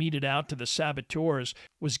punishment meted out to the saboteurs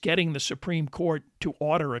was getting the Supreme Court to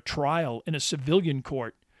order a trial in a civilian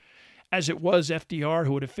court. As it was FDR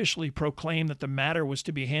who had officially proclaimed that the matter was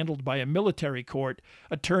to be handled by a military court,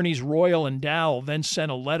 attorneys Royal and Dowell then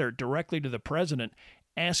sent a letter directly to the president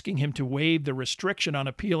asking him to waive the restriction on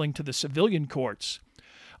appealing to the civilian courts.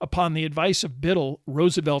 Upon the advice of Biddle,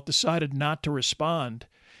 Roosevelt decided not to respond.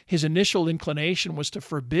 His initial inclination was to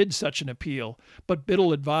forbid such an appeal, but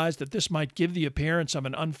Biddle advised that this might give the appearance of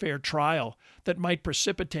an unfair trial that might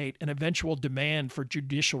precipitate an eventual demand for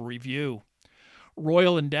judicial review.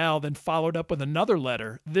 Royal and Dow then followed up with another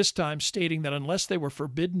letter, this time stating that unless they were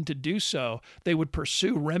forbidden to do so, they would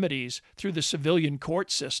pursue remedies through the civilian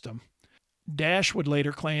court system. Dash would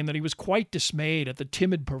later claim that he was quite dismayed at the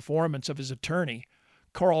timid performance of his attorney,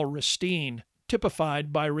 Carl Ristine,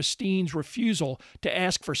 typified by Ristine's refusal to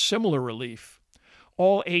ask for similar relief.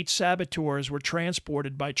 All 8 saboteurs were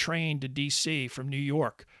transported by train to D.C. from New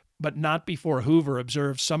York, but not before Hoover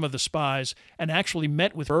observed some of the spies and actually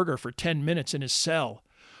met with Berger for 10 minutes in his cell.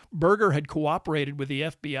 Berger had cooperated with the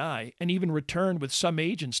FBI and even returned with some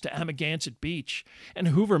agents to Amagansett Beach, and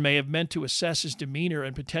Hoover may have meant to assess his demeanor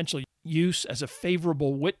and potential use as a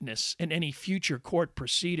favorable witness in any future court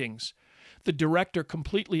proceedings. The director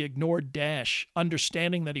completely ignored Dash,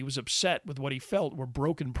 understanding that he was upset with what he felt were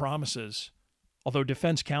broken promises. Although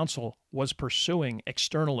defense counsel was pursuing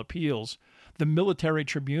external appeals, the military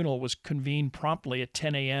tribunal was convened promptly at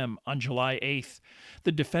 10 a.m. on July 8th.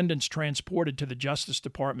 The defendants transported to the Justice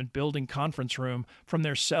Department building conference room from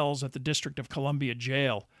their cells at the District of Columbia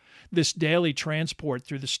jail. This daily transport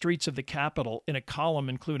through the streets of the capital in a column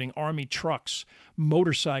including Army trucks,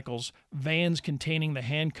 motorcycles, vans containing the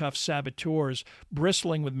handcuffed saboteurs,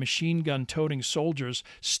 bristling with machine gun-toting soldiers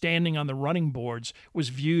standing on the running boards, was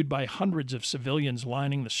viewed by hundreds of civilians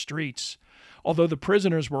lining the streets. Although the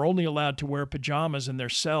prisoners were only allowed to wear pajamas in their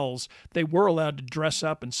cells, they were allowed to dress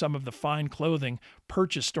up in some of the fine clothing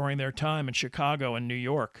purchased during their time in Chicago and New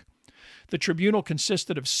York. The tribunal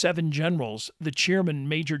consisted of 7 generals, the chairman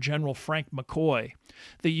Major General Frank McCoy.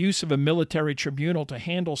 The use of a military tribunal to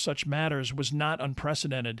handle such matters was not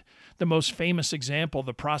unprecedented. The most famous example,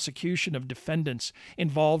 the prosecution of defendants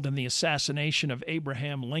involved in the assassination of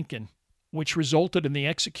Abraham Lincoln, which resulted in the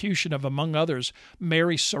execution of, among others,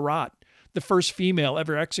 Mary Surratt, the first female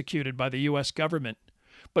ever executed by the U.S. government.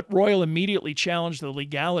 But Royal immediately challenged the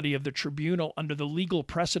legality of the tribunal under the legal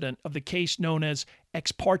precedent of the case known as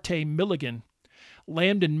Ex parte Milligan.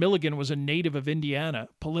 Lambden Milligan was a native of Indiana,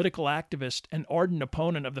 political activist, and ardent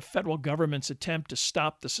opponent of the federal government's attempt to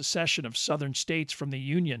stop the secession of southern states from the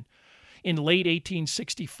Union. In late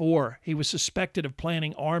 1864, he was suspected of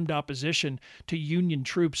planning armed opposition to Union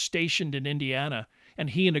troops stationed in Indiana,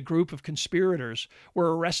 and he and a group of conspirators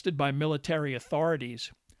were arrested by military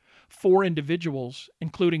authorities. 4 individuals,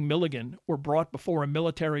 including Milligan, were brought before a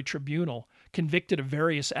military tribunal, convicted of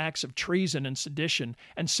various acts of treason and sedition,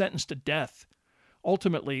 and sentenced to death.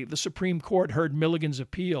 Ultimately, the Supreme Court heard Milligan's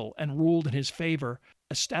appeal and ruled in his favor,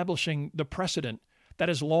 establishing the precedent that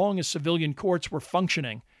as long as civilian courts were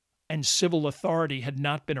functioning and civil authority had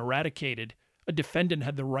not been eradicated, a defendant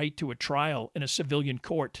had the right to a trial in a civilian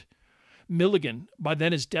court. Milligan, by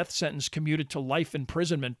then his death sentence commuted to life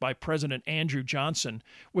imprisonment by President Andrew Johnson,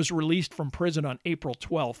 was released from prison on April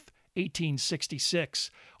 12, 1866,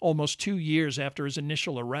 almost 2 years after his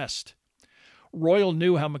initial arrest. Royal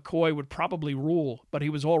knew how McCoy would probably rule, but he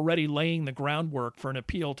was already laying the groundwork for an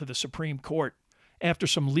appeal to the Supreme Court. After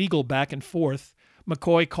some legal back and forth,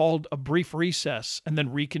 McCoy called a brief recess and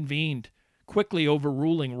then reconvened, quickly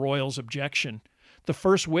overruling Royal's objection. The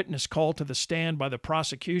first witness called to the stand by the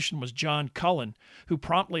prosecution was John Cullen, who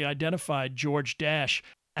promptly identified George Dash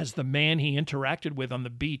as the man he interacted with on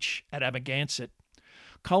the beach at Amagansett.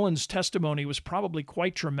 Cullen's testimony was probably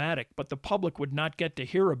quite dramatic, but the public would not get to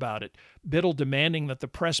hear about it, Biddle demanding that the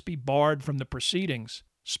press be barred from the proceedings.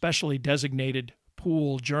 Specially designated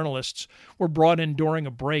pool journalists were brought in during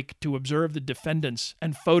a break to observe the defendants,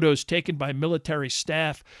 and photos taken by military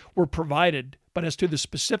staff were provided, but as to the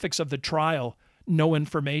specifics of the trial, no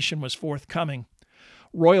information was forthcoming.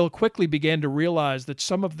 Royal quickly began to realize that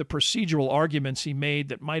some of the procedural arguments he made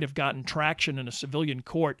that might have gotten traction in a civilian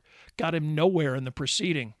court got him nowhere in the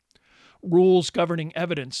proceeding. Rules governing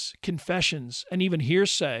evidence, confessions, and even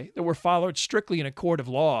hearsay that were followed strictly in a court of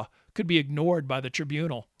law could be ignored by the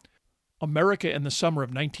tribunal. America in the summer of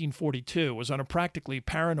 1942 was on a practically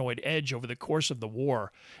paranoid edge over the course of the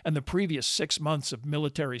war and the previous 6 months of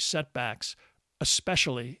military setbacks,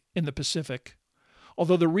 especially in the Pacific.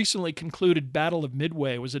 Although the recently concluded Battle of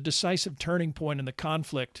Midway was a decisive turning point in the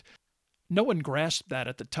conflict, no one grasped that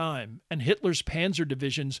at the time, and Hitler's panzer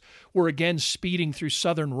divisions were again speeding through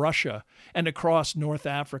southern Russia and across North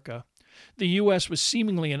Africa. The U.S. was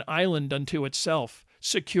seemingly an island unto itself,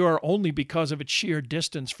 secure only because of its sheer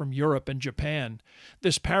distance from Europe and Japan.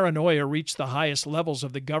 This paranoia reached the highest levels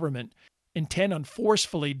of the government, intent on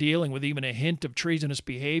forcefully dealing with even a hint of treasonous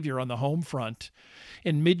behavior on the home front.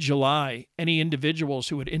 In mid-July, any individuals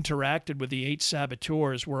who had interacted with the 8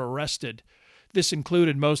 saboteurs were arrested. This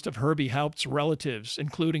included most of Herbie Haupt's relatives,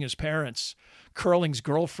 including his parents, Curling's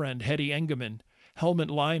girlfriend, Hetty Engelman, Helmut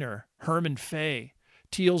Leiner, Herman Fay,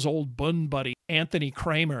 Thiel's old bun buddy, Anthony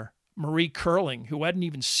Kramer, Marie Curling, who hadn't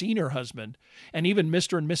even seen her husband, and even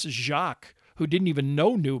Mr. and Mrs. Jacques, who didn't even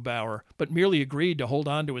know Neubauer, but merely agreed to hold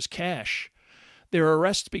on to his cash. Their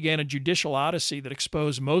arrests began a judicial odyssey that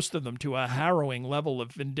exposed most of them to a harrowing level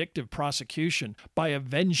of vindictive prosecution by a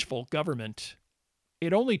vengeful government.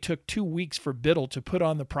 It only took 2 weeks for Biddle to put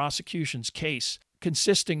on the prosecution's case,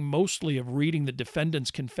 consisting mostly of reading the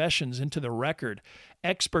defendants' confessions into the record,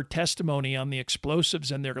 expert testimony on the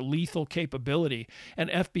explosives and their lethal capability, and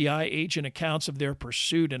FBI agent accounts of their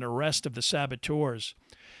pursuit and arrest of the saboteurs.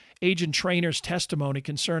 Agent Trainer's testimony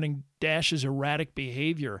concerning Dash's erratic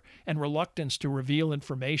behavior and reluctance to reveal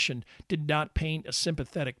information did not paint a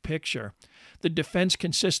sympathetic picture. The defense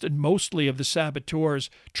consisted mostly of the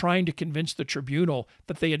saboteurs trying to convince the tribunal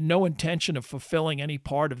that they had no intention of fulfilling any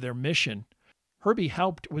part of their mission. Herbie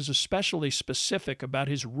Haupt was especially specific about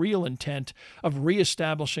his real intent of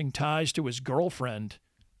reestablishing ties to his girlfriend,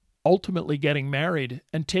 ultimately getting married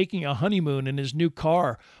and taking a honeymoon in his new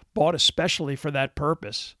car, bought especially for that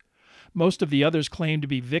purpose. Most of the others claimed to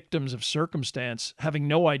be victims of circumstance, having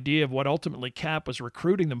no idea of what ultimately Cap was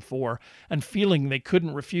recruiting them for, and feeling they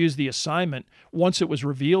couldn't refuse the assignment once it was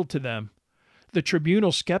revealed to them. The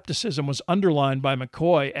tribunal's skepticism was underlined by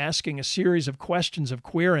McCoy asking a series of questions of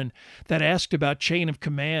Quirin that asked about chain of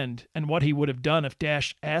command and what he would have done if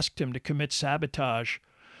Dash asked him to commit sabotage.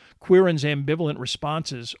 Quirin's ambivalent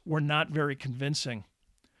responses were not very convincing.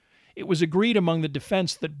 It was agreed among the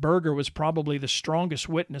defense that Berger was probably the strongest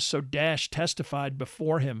witness, so Dash testified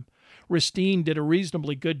before him. Ristine did a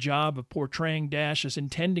reasonably good job of portraying Dash as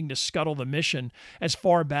intending to scuttle the mission as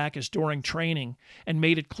far back as during training, and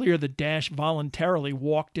made it clear that Dash voluntarily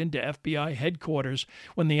walked into FBI headquarters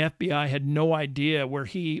when the FBI had no idea where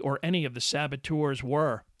he or any of the saboteurs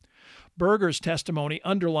were. Berger's testimony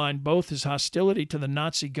underlined both his hostility to the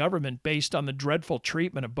Nazi government based on the dreadful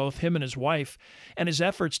treatment of both him and his wife, and his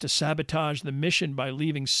efforts to sabotage the mission by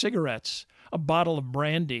leaving cigarettes, a bottle of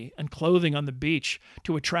brandy, and clothing on the beach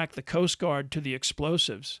to attract the Coast Guard to the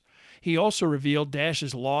explosives. He also revealed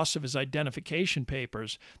Dash's loss of his identification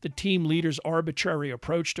papers, the team leader's arbitrary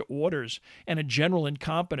approach to orders, and a general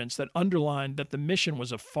incompetence that underlined that the mission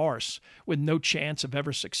was a farce, with no chance of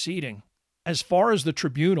ever succeeding. As far as the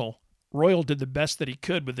tribunal, Royal did the best that he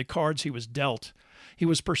could with the cards he was dealt. He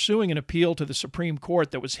was pursuing an appeal to the Supreme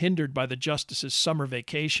Court that was hindered by the justice's summer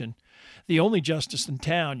vacation. The only justice in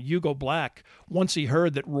town, Hugo Black, once he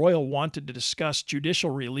heard that Royal wanted to discuss judicial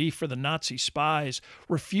relief for the Nazi spies,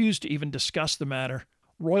 refused to even discuss the matter.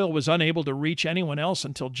 Royal was unable to reach anyone else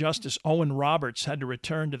until Justice Owen Roberts had to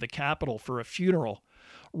return to the Capitol for a funeral.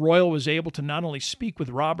 Royal was able to not only speak with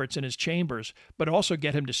Roberts in his chambers, but also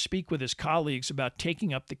get him to speak with his colleagues about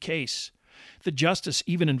taking up the case. The justice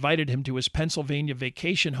even invited him to his Pennsylvania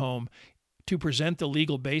vacation home to present the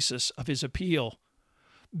legal basis of his appeal.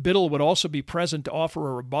 Biddle would also be present to offer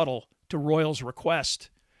a rebuttal to Royal's request.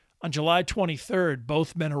 On July 23rd,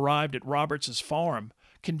 both men arrived at Roberts's farm,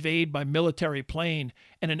 conveyed by military plane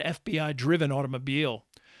and an FBI-driven automobile.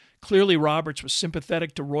 Clearly, Roberts was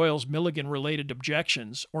sympathetic to Royal's Milligan-related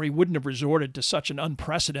objections, or he wouldn't have resorted to such an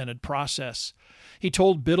unprecedented process. He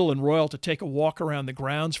told Biddle and Royal to take a walk around the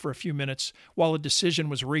grounds for a few minutes while a decision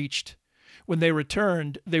was reached. When they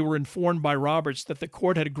returned, they were informed by Roberts that the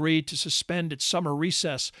court had agreed to suspend its summer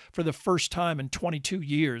recess for the first time in 22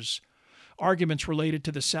 years. Arguments related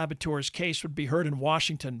to the saboteurs' case would be heard in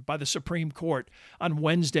Washington by the Supreme Court on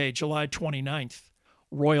Wednesday, July 29th.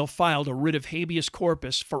 Royal filed a writ of habeas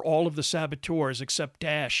corpus for all of the saboteurs except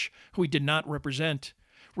Dash, who he did not represent,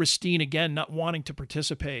 Ristine again not wanting to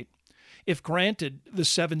participate. If granted, the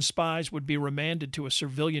 7 spies would be remanded to a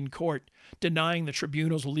civilian court, denying the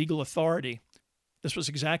tribunal's legal authority. This was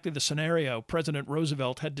exactly the scenario President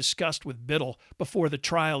Roosevelt had discussed with Biddle before the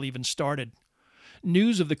trial even started.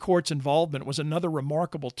 News of the court's involvement was another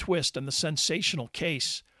remarkable twist in the sensational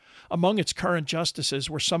case. Among its current justices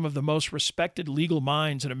were some of the most respected legal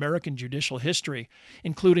minds in American judicial history,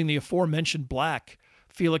 including the aforementioned Black,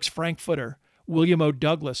 Felix Frankfurter, William O.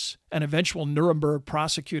 Douglas, and eventual Nuremberg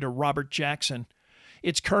prosecutor Robert Jackson.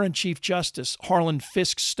 Its current Chief Justice, Harlan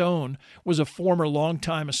Fiske Stone, was a former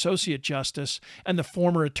longtime Associate Justice and the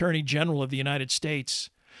former Attorney General of the United States.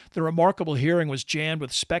 The remarkable hearing was jammed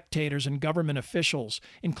with spectators and government officials,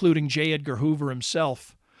 including J. Edgar Hoover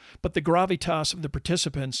himself. but the gravitas of the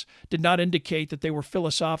participants did not indicate that they were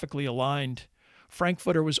philosophically aligned.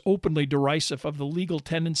 Frankfurter was openly derisive of the legal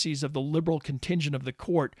tendencies of the liberal contingent of the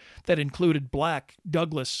court that included Black,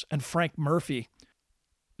 Douglas, and Frank Murphy.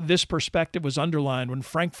 This perspective was underlined when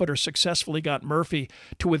Frankfurter successfully got Murphy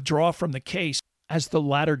to withdraw from the case, as the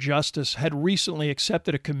latter justice had recently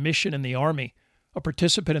accepted a commission in the Army, a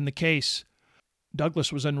participant in the case.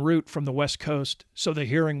 Douglas was en route from the West Coast, so the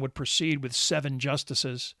hearing would proceed with 7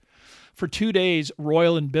 justices. For 2 days,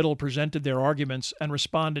 Royal and Biddle presented their arguments and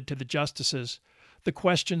responded to the justices, the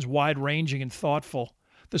questions wide-ranging and thoughtful.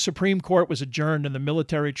 The Supreme Court was adjourned and the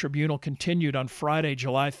military tribunal continued on Friday,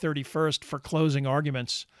 July 31st for closing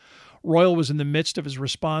arguments. Royal was in the midst of his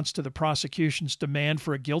response to the prosecution's demand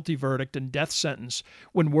for a guilty verdict and death sentence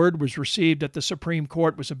when word was received that the Supreme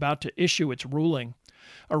Court was about to issue its ruling.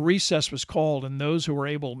 A recess was called, and those who were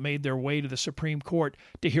able made their way to the Supreme Court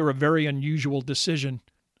to hear a very unusual decision.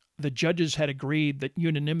 The judges had agreed that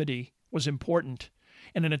unanimity was important,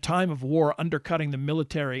 and in a time of war, undercutting the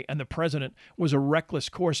military and the president was a reckless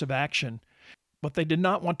course of action. But they did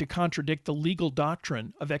not want to contradict the legal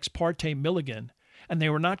doctrine of ex parte Milligan, and they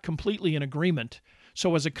were not completely in agreement,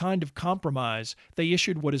 so as a kind of compromise, they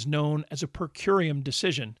issued what is known as a per curiam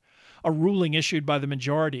decision, a ruling issued by the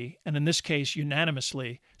majority, and in this case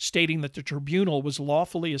unanimously, stating that the tribunal was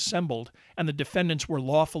lawfully assembled and the defendants were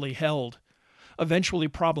lawfully held. Eventually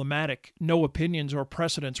problematic, no opinions or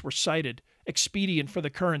precedents were cited, expedient for the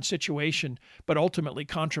current situation, but ultimately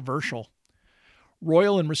controversial.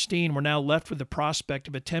 Royal and Ristine were now left with the prospect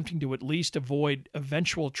of attempting to at least avoid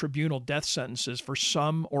eventual tribunal death sentences for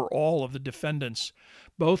some or all of the defendants.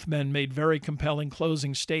 Both men made very compelling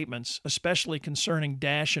closing statements, especially concerning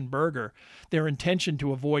Dash and Berger, their intention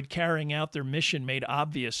to avoid carrying out their mission made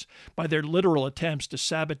obvious by their literal attempts to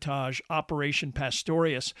sabotage Operation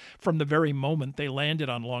Pastorius from the very moment they landed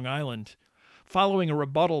on Long Island. Following a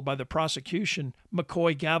rebuttal by the prosecution,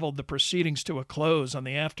 McCoy gavelled the proceedings to a close on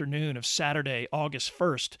the afternoon of Saturday, August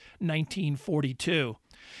 1st, 1942.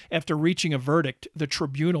 After reaching a verdict, the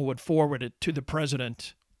tribunal would forward it to the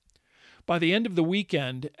president. By the end of the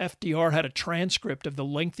weekend, FDR had a transcript of the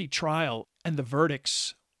lengthy trial and the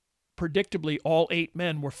verdicts. Predictably, all 8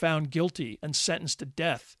 men were found guilty and sentenced to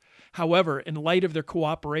death. However, in light of their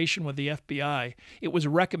cooperation with the FBI, it was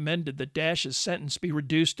recommended that Dash's sentence be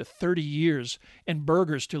reduced to 30 years and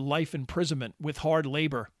Berger's to life imprisonment with hard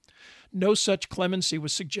labor. No such clemency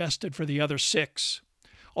was suggested for the other 6.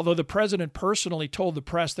 Although the president personally told the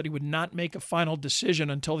press that he would not make a final decision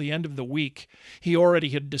until the end of the week, he already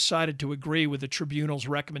had decided to agree with the tribunal's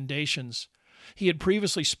recommendations. He had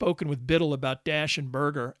previously spoken with Biddle about Dash and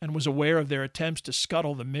Berger and was aware of their attempts to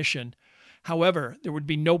scuttle the mission. However, there would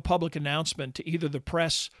be no public announcement to either the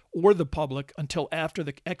press or the public until after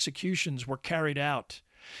the executions were carried out.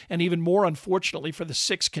 And even more unfortunately for the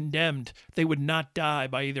 6 condemned, they would not die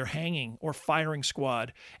by either hanging or firing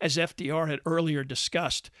squad, as FDR had earlier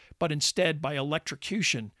discussed, but instead by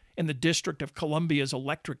electrocution in the District of Columbia's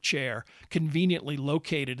electric chair, conveniently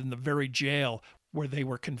located in the very jail where they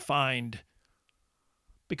were confined.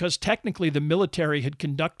 Because technically the military had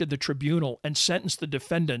conducted the tribunal and sentenced the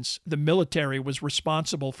defendants, the military was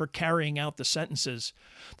responsible for carrying out the sentences.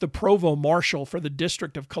 The provost marshal for the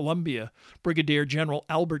District of Columbia, Brigadier General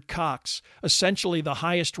Albert Cox, essentially the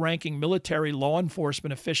highest-ranking military law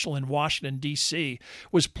enforcement official in Washington, D.C.,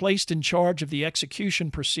 was placed in charge of the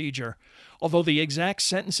execution procedure. Although the exact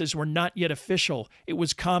sentences were not yet official, it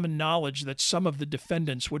was common knowledge that some of the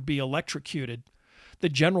defendants would be electrocuted. The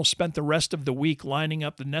general spent the rest of the week lining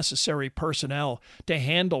up the necessary personnel to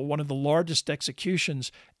handle one of the largest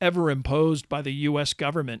executions ever imposed by the U.S.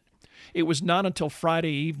 government. It was not until Friday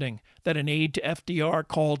evening that an aide to FDR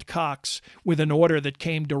called Cox with an order that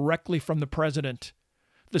came directly from the president.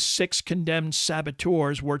 The 6 condemned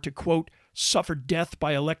saboteurs were to, quote, suffer death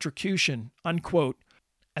by electrocution, unquote,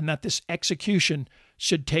 and that this execution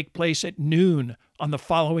should take place at noon on the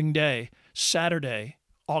following day, Saturday,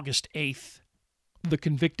 August 8th. The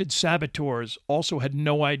convicted saboteurs also had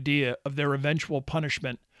no idea of their eventual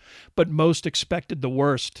punishment, but most expected the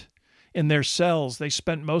worst. In their cells, they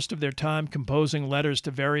spent most of their time composing letters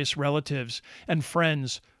to various relatives and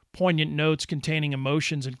friends, poignant notes containing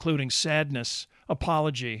emotions including sadness,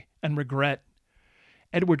 apology, and regret.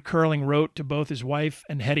 Edward Curling wrote to both his wife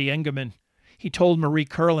and Hetty Engelman. He told Marie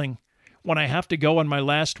Curling, "When I have to go on my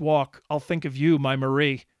last walk, I'll think of you, my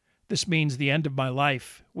Marie. This means the end of my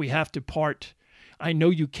life. We have to part. I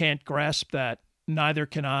know you can't grasp that. Neither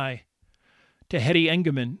can I." To Hetty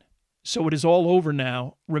Engelman, "So it is all over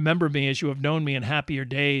now. Remember me as you have known me in happier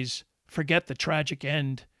days. Forget the tragic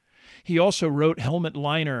end." He also wrote Helmut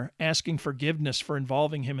Leiner asking forgiveness for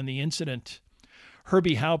involving him in the incident.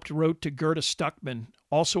 Herbie Haupt wrote to Gerda Stuckman,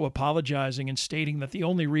 also apologizing and stating that the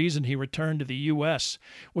only reason he returned to the U.S.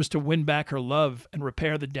 was to win back her love and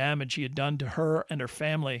repair the damage he had done to her and her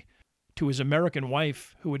family. To his American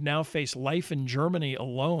wife, who would now face life in Germany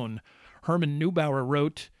alone, Hermann Neubauer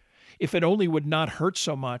wrote, "If it only would not hurt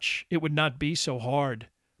so much, it would not be so hard.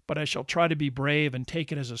 But I shall try to be brave and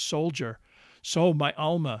take it as a soldier. So, my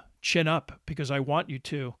Alma, chin up, because I want you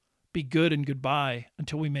to. Be good and goodbye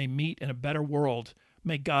until we may meet in a better world.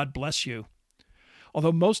 May God bless you."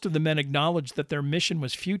 Although most of the men acknowledged that their mission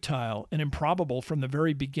was futile and improbable from the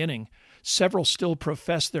very beginning, several still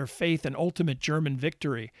professed their faith in ultimate German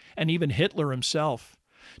victory, and even Hitler himself.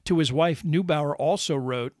 To his wife, Neubauer also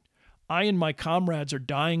wrote, "I and my comrades are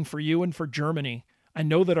dying for you and for Germany. I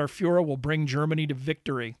know that our Führer will bring Germany to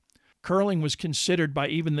victory." Curling was considered by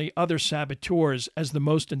even the other saboteurs as the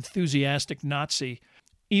most enthusiastic Nazi.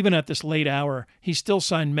 Even at this late hour, he still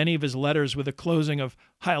signed many of his letters with a closing of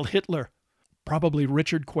Heil Hitler. Probably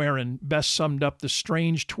Richard Queren best summed up the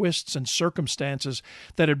strange twists and circumstances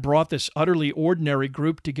that had brought this utterly ordinary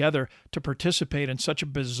group together to participate in such a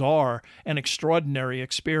bizarre and extraordinary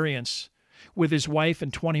experience. With his wife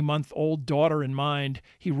and 20-month-old daughter in mind,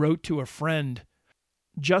 he wrote to a friend,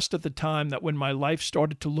 "Just at the time that when my life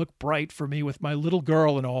started to look bright for me with my little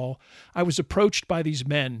girl and all, I was approached by these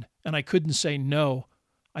men, and I couldn't say no.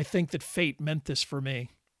 I think that fate meant this for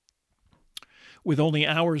me." With only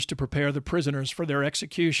hours to prepare the prisoners for their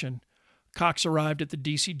execution, Cox arrived at the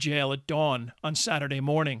D.C. jail at dawn on Saturday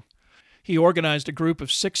morning. He organized a group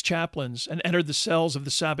of 6 chaplains and entered the cells of the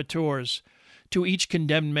saboteurs. To each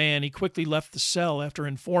condemned man, he quickly left the cell after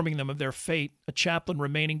informing them of their fate, a chaplain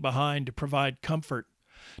remaining behind to provide comfort.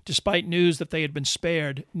 Despite news that they had been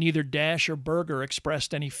spared, neither Dash or Berger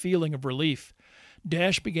expressed any feeling of relief.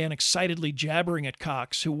 Dash began excitedly jabbering at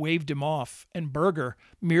Cox, who waved him off, and Berger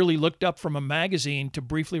merely looked up from a magazine to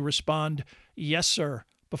briefly respond, "Yes, sir,"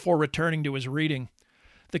 before returning to his reading.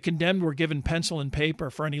 The condemned were given pencil and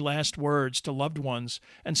paper for any last words to loved ones,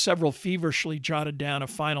 and several feverishly jotted down a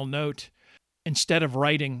final note. Instead of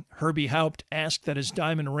writing, Herbie Haupt asked that his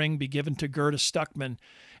diamond ring be given to Gerda Stuckman,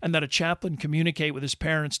 and that a chaplain communicate with his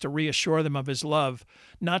parents to reassure them of his love,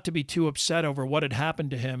 not to be too upset over what had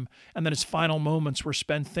happened to him, and that his final moments were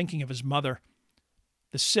spent thinking of his mother.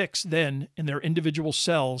 The 6 then, in their individual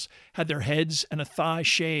cells, had their heads and a thigh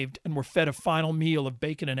shaved and were fed a final meal of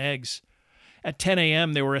bacon and eggs. At 10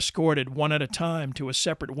 a.m. they were escorted, one at a time, to a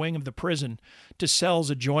separate wing of the prison, to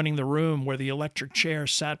cells adjoining the room where the electric chair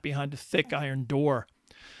sat behind a thick iron door.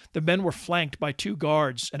 The men were flanked by 2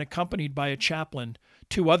 guards and accompanied by a chaplain,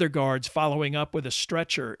 2 other guards following up with a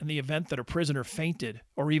stretcher in the event that a prisoner fainted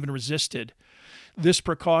or even resisted. This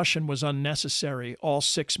precaution was unnecessary, all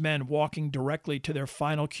 6 men walking directly to their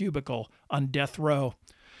final cubicle on death row.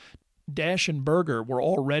 Dash and Berger were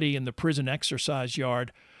already in the prison exercise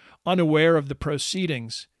yard. Unaware of the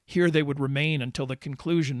proceedings, here they would remain until the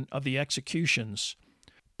conclusion of the executions.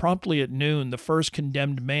 Promptly at noon, the first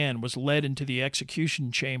condemned man was led into the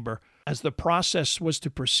execution chamber. As the process was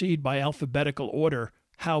to proceed by alphabetical order,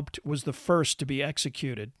 Haupt was the first to be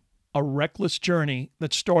executed. A reckless journey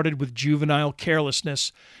that started with juvenile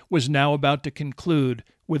carelessness was now about to conclude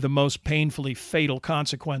with the most painfully fatal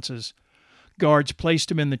consequences. Guards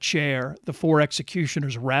placed him in the chair, the 4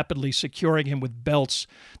 executioners rapidly securing him with belts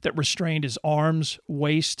that restrained his arms,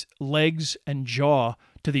 waist, legs, and jaw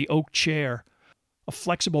to the oak chair. A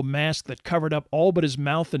flexible mask that covered up all but his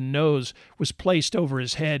mouth and nose was placed over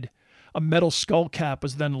his head. A metal skull cap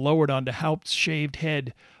was then lowered onto Haupt's shaved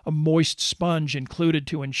head, a moist sponge included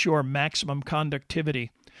to ensure maximum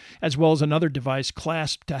conductivity, as well as another device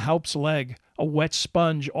clasped to Haupt's leg, a wet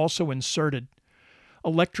sponge also inserted.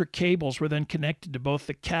 Electric cables were then connected to both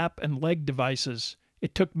the cap and leg devices.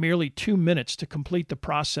 It took merely 2 minutes to complete the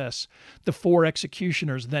process, the 4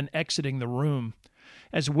 executioners then exiting the room.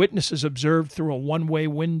 As witnesses observed through a one-way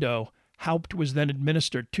window, Haupt was then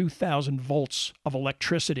administered 2,000 volts of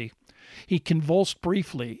electricity. He convulsed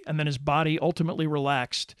briefly, and then his body ultimately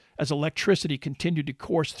relaxed as electricity continued to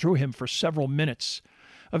course through him for several minutes.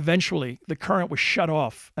 Eventually, the current was shut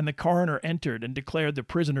off, and the coroner entered and declared the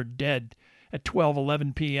prisoner dead at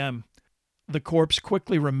 12:11 p.m. The corpse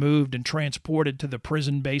quickly removed and transported to the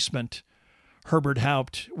prison basement. Herbert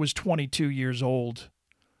Haupt was 22 years old.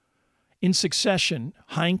 In succession,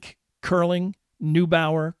 Heinck, Curling,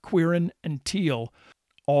 Neubauer, Queren, and Thiel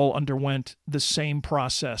all underwent the same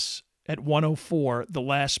process. At 1:04, the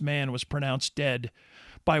last man was pronounced dead.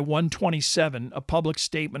 By 1:27, a public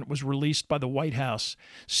statement was released by the White House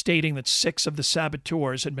stating that 6 of the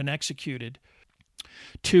saboteurs had been executed.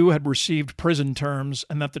 Two had received prison terms,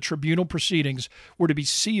 and that the tribunal proceedings were to be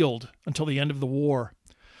sealed until the end of the war.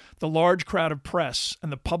 The large crowd of press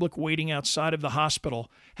and the public waiting outside of the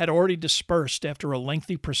hospital had already dispersed after a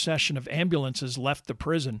lengthy procession of ambulances left the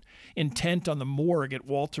prison, intent on the morgue at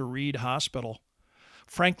Walter Reed Hospital.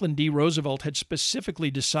 Franklin D. Roosevelt had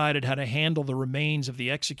specifically decided how to handle the remains of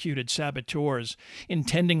the executed saboteurs,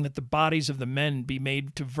 intending that the bodies of the men be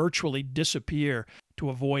made to virtually disappear to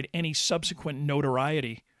avoid any subsequent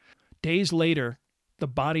notoriety. Days later, the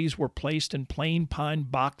bodies were placed in plain pine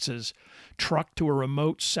boxes, trucked to a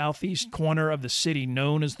remote southeast corner of the city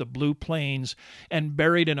known as the Blue Plains, and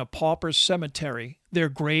buried in a pauper's cemetery, their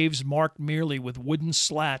graves marked merely with wooden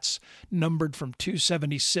slats numbered from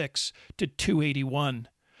 276 to 281.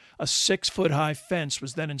 A 6-foot-high fence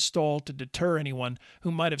was then installed to deter anyone who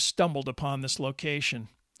might have stumbled upon this location.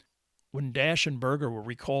 When Dash and Berger were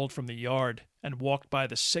recalled from the yard and walked by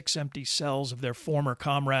the 6 empty cells of their former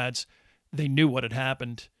comrades, they knew what had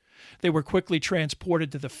happened. They were quickly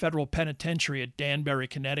transported to the federal penitentiary at Danbury,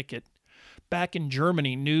 Connecticut. Back in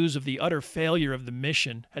Germany, news of the utter failure of the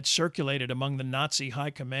mission had circulated among the Nazi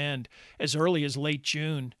high command as early as late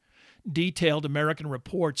June. Detailed American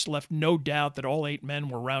reports left no doubt that all 8 men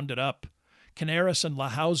were rounded up. Canaris and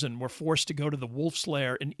Lahausen were forced to go to the Wolf's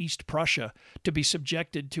Lair in East Prussia to be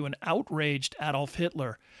subjected to an outraged Adolf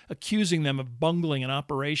Hitler, accusing them of bungling an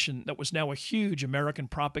operation that was now a huge American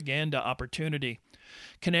propaganda opportunity.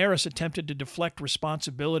 Canaris attempted to deflect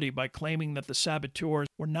responsibility by claiming that the saboteurs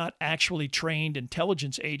were not actually trained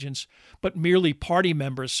intelligence agents, but merely party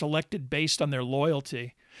members selected based on their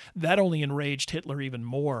loyalty. That only enraged Hitler even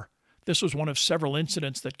more. This was one of several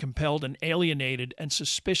incidents that compelled an alienated and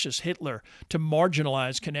suspicious Hitler to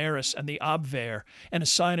marginalize Canaris and the Abwehr and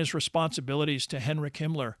assign his responsibilities to Heinrich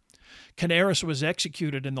Himmler. Canaris was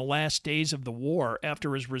executed in the last days of the war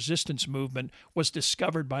after his resistance movement was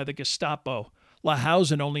discovered by the Gestapo.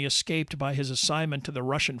 Lahausen only escaped by his assignment to the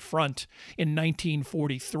Russian front in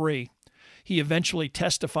 1943. He eventually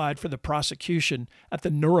testified for the prosecution at the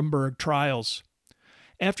Nuremberg trials.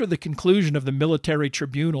 After the conclusion of the military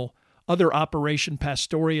tribunal, other Operation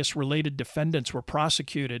Pastorius-related defendants were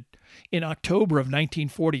prosecuted. In October of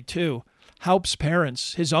 1942, Haupt's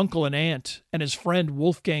parents, his uncle and aunt, and his friend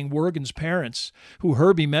Wolfgang Wergen's parents, who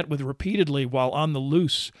Herbie met with repeatedly while on the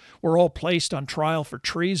loose, were all placed on trial for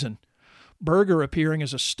treason. Berger appearing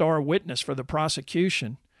as a star witness for the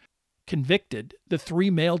prosecution. Convicted, the 3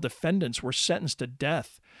 male defendants were sentenced to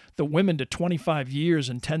death, the women to 25 years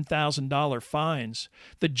and $10,000 fines.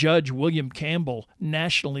 The judge, William Campbell,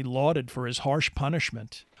 nationally lauded for his harsh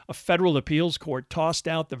punishment. A federal appeals court tossed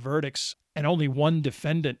out the verdicts, and only one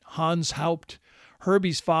defendant, Hans Haupt,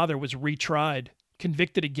 Herbie's father, was retried,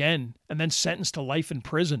 convicted again, and then sentenced to life in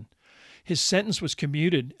prison. His sentence was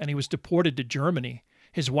commuted, and he was deported to Germany,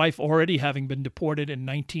 his wife already having been deported in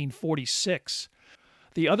 1946.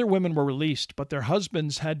 The other women were released, but their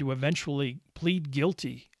husbands had to eventually plead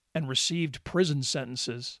guilty and received prison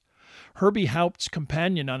sentences. Herbie Haupt's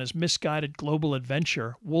companion on his misguided global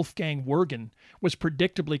adventure, Wolfgang Wergen, was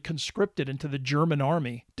predictably conscripted into the German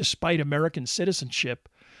army despite American citizenship.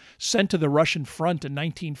 Sent to the Russian front in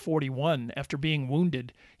 1941 after being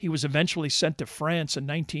wounded, he was eventually sent to France in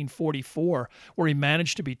 1944, where he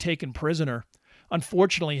managed to be taken prisoner.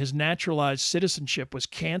 Unfortunately, his naturalized citizenship was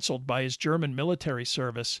canceled by his German military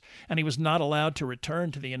service, and he was not allowed to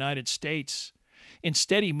return to the United States.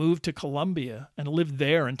 Instead, he moved to Colombia and lived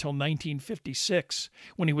there until 1956,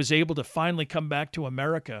 when he was able to finally come back to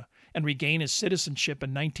America and regain his citizenship in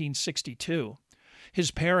 1962.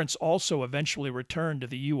 His parents also eventually returned to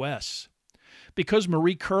the U.S. Because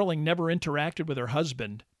Marie Curling never interacted with her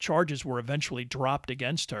husband, charges were eventually dropped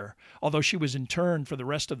against her, although she was interned for the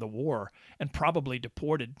rest of the war and probably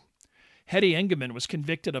deported. Hetty Engelman was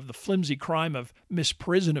convicted of the flimsy crime of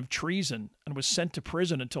misprision of treason and was sent to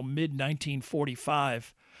prison until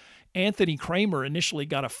mid-1945. Anthony Kramer initially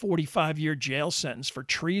got a 45-year jail sentence for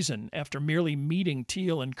treason after merely meeting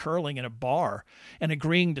Thiel and Curling in a bar and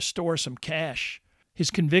agreeing to store some cash. His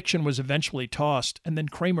conviction was eventually tossed, and then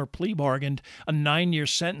Kramer plea bargained a 9-year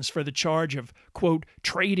sentence for the charge of, quote,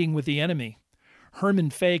 trading with the enemy. Herman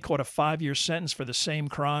Fay caught a 5-year sentence for the same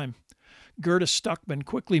crime. Gerda Stuckman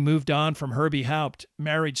quickly moved on from Herbie Haupt,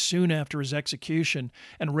 married soon after his execution,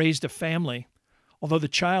 and raised a family. Although the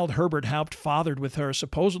child Herbert Haupt fathered with her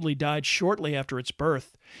supposedly died shortly after its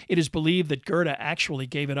birth, it is believed that Gerda actually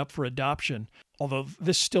gave it up for adoption, although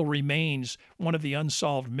this still remains one of the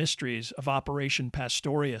unsolved mysteries of Operation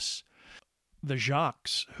Pastorius. The Jacques,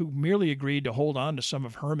 who merely agreed to hold on to some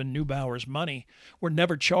of Herman Neubauer's money, were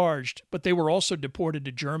never charged, but they were also deported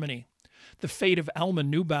to Germany. The fate of Alma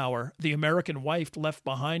Neubauer, the American wife left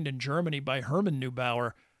behind in Germany by Hermann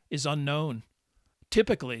Neubauer, is unknown.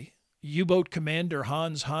 Typically, U-boat commander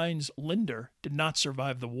Hans-Heinz Linder did not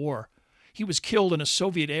survive the war. He was killed in a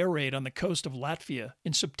Soviet air raid on the coast of Latvia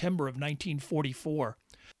in September of 1944.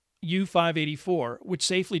 U-584, which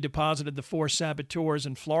safely deposited the 4 saboteurs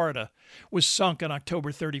in Florida, was sunk on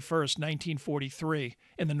October 31, 1943,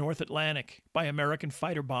 in the North Atlantic by American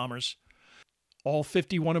fighter bombers. All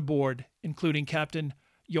 51 aboard, including Captain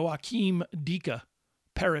Joachim Dicke,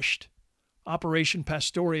 perished. Operation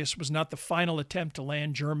Pastorius was not the final attempt to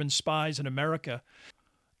land German spies in America.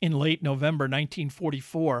 In late November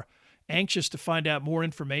 1944, anxious to find out more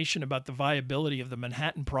information about the viability of the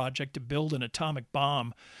Manhattan Project to build an atomic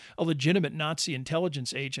bomb, a legitimate Nazi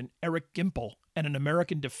intelligence agent, Erich Gimpel, and an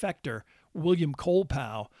American defector, William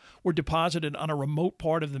Kolpow, were deposited on a remote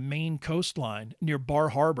part of the Maine coastline near Bar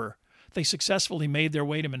Harbor. They successfully made their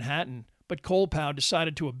way to Manhattan, but Kolpow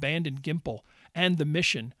decided to abandon Gimpel and the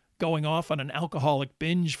mission, going off on an alcoholic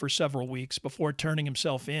binge for several weeks before turning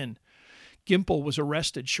himself in. Gimpel was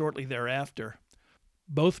arrested shortly thereafter.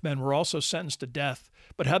 Both men were also sentenced to death,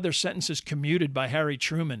 but had their sentences commuted by Harry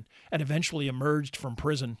Truman and eventually emerged from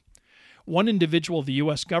prison. One individual the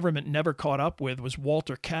U.S. government never caught up with was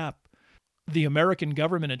Walter Kapp. The American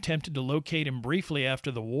government attempted to locate him briefly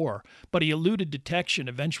after the war, but he eluded detection,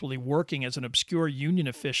 eventually working as an obscure Union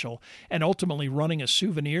official and ultimately running a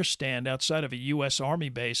souvenir stand outside of a U.S. Army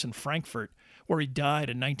base in Frankfurt, where he died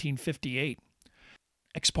in 1958.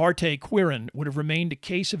 Ex parte Quirin would have remained a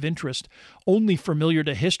case of interest only familiar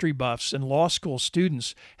to history buffs and law school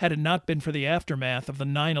students had it not been for the aftermath of the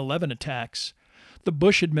 9/11 attacks. The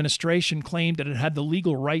Bush administration claimed that it had the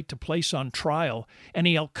legal right to place on trial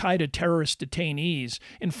any al-Qaeda terrorist detainees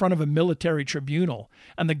in front of a military tribunal,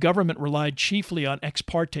 and the government relied chiefly on ex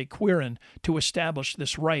parte Quirin to establish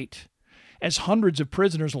this right. As hundreds of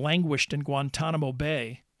prisoners languished in Guantanamo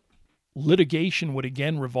Bay, litigation would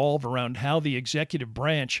again revolve around how the executive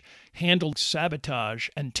branch handled sabotage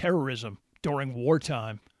and terrorism during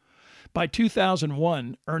wartime. By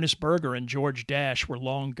 2001, Ernest Berger and George Dasch were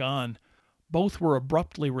long gone. Both were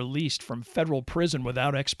abruptly released from federal prison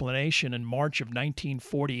without explanation in March of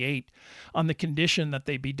 1948 on the condition that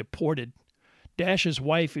they be deported. Dasch's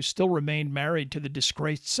wife, who still remained married to the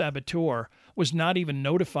disgraced saboteur, was not even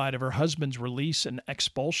notified of her husband's release and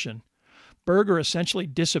expulsion. Berger essentially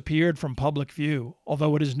disappeared from public view,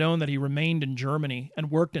 although it is known that he remained in Germany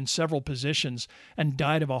and worked in several positions and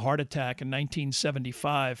died of a heart attack in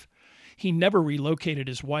 1975. He never relocated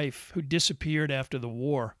his wife, who disappeared after the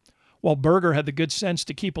war. While Berger had the good sense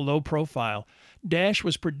to keep a low profile, Dasch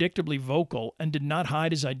was predictably vocal and did not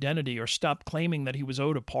hide his identity or stop claiming that he was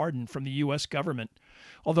owed a pardon from the U.S. government.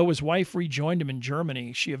 Although his wife rejoined him in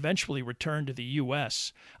Germany, she eventually returned to the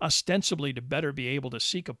U.S., ostensibly to better be able to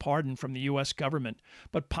seek a pardon from the U.S. government,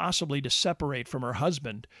 but possibly to separate from her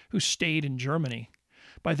husband, who stayed in Germany.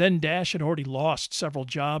 By then, Dasch had already lost several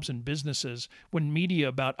jobs and businesses when media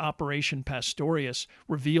about Operation Pastorius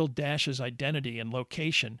revealed Dasch's identity and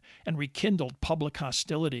location and rekindled public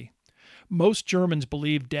hostility. Most Germans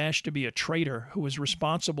believed Dasch to be a traitor who was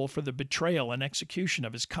responsible for the betrayal and execution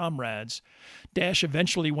of his comrades. Dasch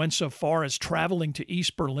eventually went so far as traveling to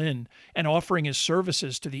East Berlin and offering his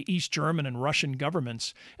services to the East German and Russian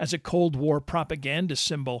governments as a Cold War propaganda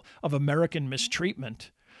symbol of American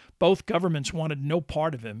mistreatment. Both governments wanted no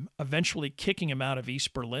part of him, eventually kicking him out of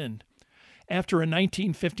East Berlin. After a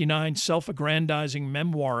 1959 self-aggrandizing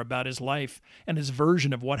memoir about his life and his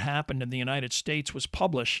version of what happened in the United States was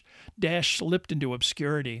published, Dasch slipped into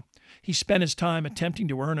obscurity. He spent his time attempting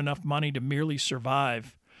to earn enough money to merely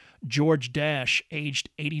survive. George Dasch,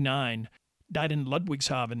 aged 89, died in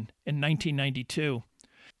Ludwigshafen in 1992.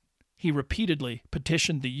 He repeatedly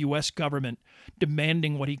petitioned the U.S. government,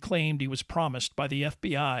 demanding what he claimed he was promised by the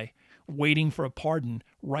FBI, waiting for a pardon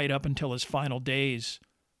right up until his final days.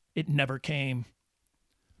 It never came.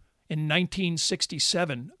 In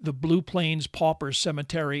 1967, the Blue Plains Paupers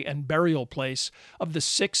Cemetery and Burial Place of the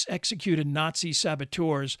 6 executed Nazi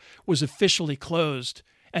saboteurs was officially closed,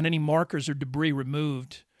 and any markers or debris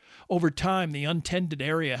removed. Over time, the untended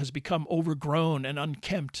area has become overgrown and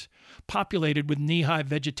unkempt, populated with knee-high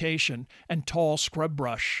vegetation and tall scrub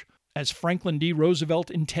brush, as Franklin D. Roosevelt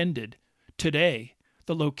intended. Today,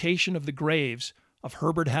 the location of the graves of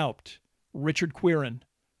Herbert Haupt, Richard Quirin,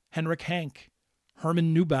 Henrik Hanke,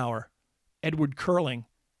 Hermann Neubauer, Edward Curling,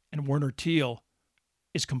 and Werner Thiel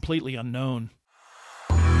is completely unknown.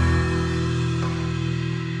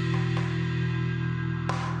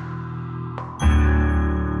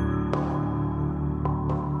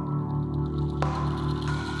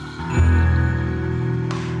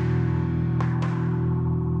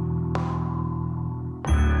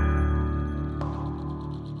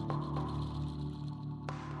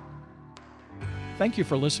 Thank you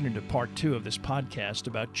for listening to part 2 of this podcast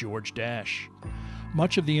about George Dasch.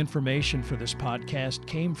 Much of the information for this podcast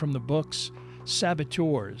came from the books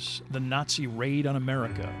Saboteurs, The Nazi Raid on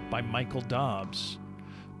America by Michael Dobbs,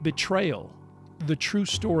 Betrayal, The True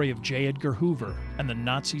Story of J. Edgar Hoover and the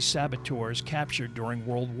Nazi saboteurs captured during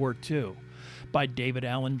World War II by David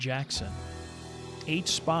Alan Jackson, 8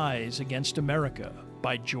 Spies Against America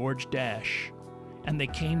by George Dasch, and They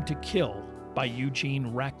Came to Kill by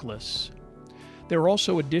Eugene Rachlis. There are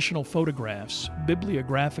also additional photographs,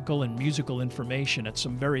 bibliographical and musical information at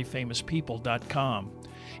someveryfamouspeople.com.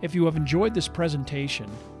 If you have enjoyed this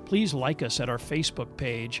presentation, please like us at our Facebook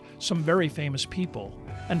page, Some Very Famous People,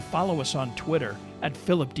 and follow us on Twitter at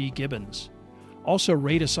Philip D. Gibbons. Also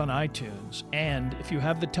rate us on iTunes, and if you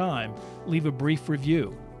have the time, leave a brief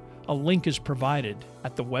review. A link is provided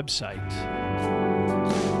at the website.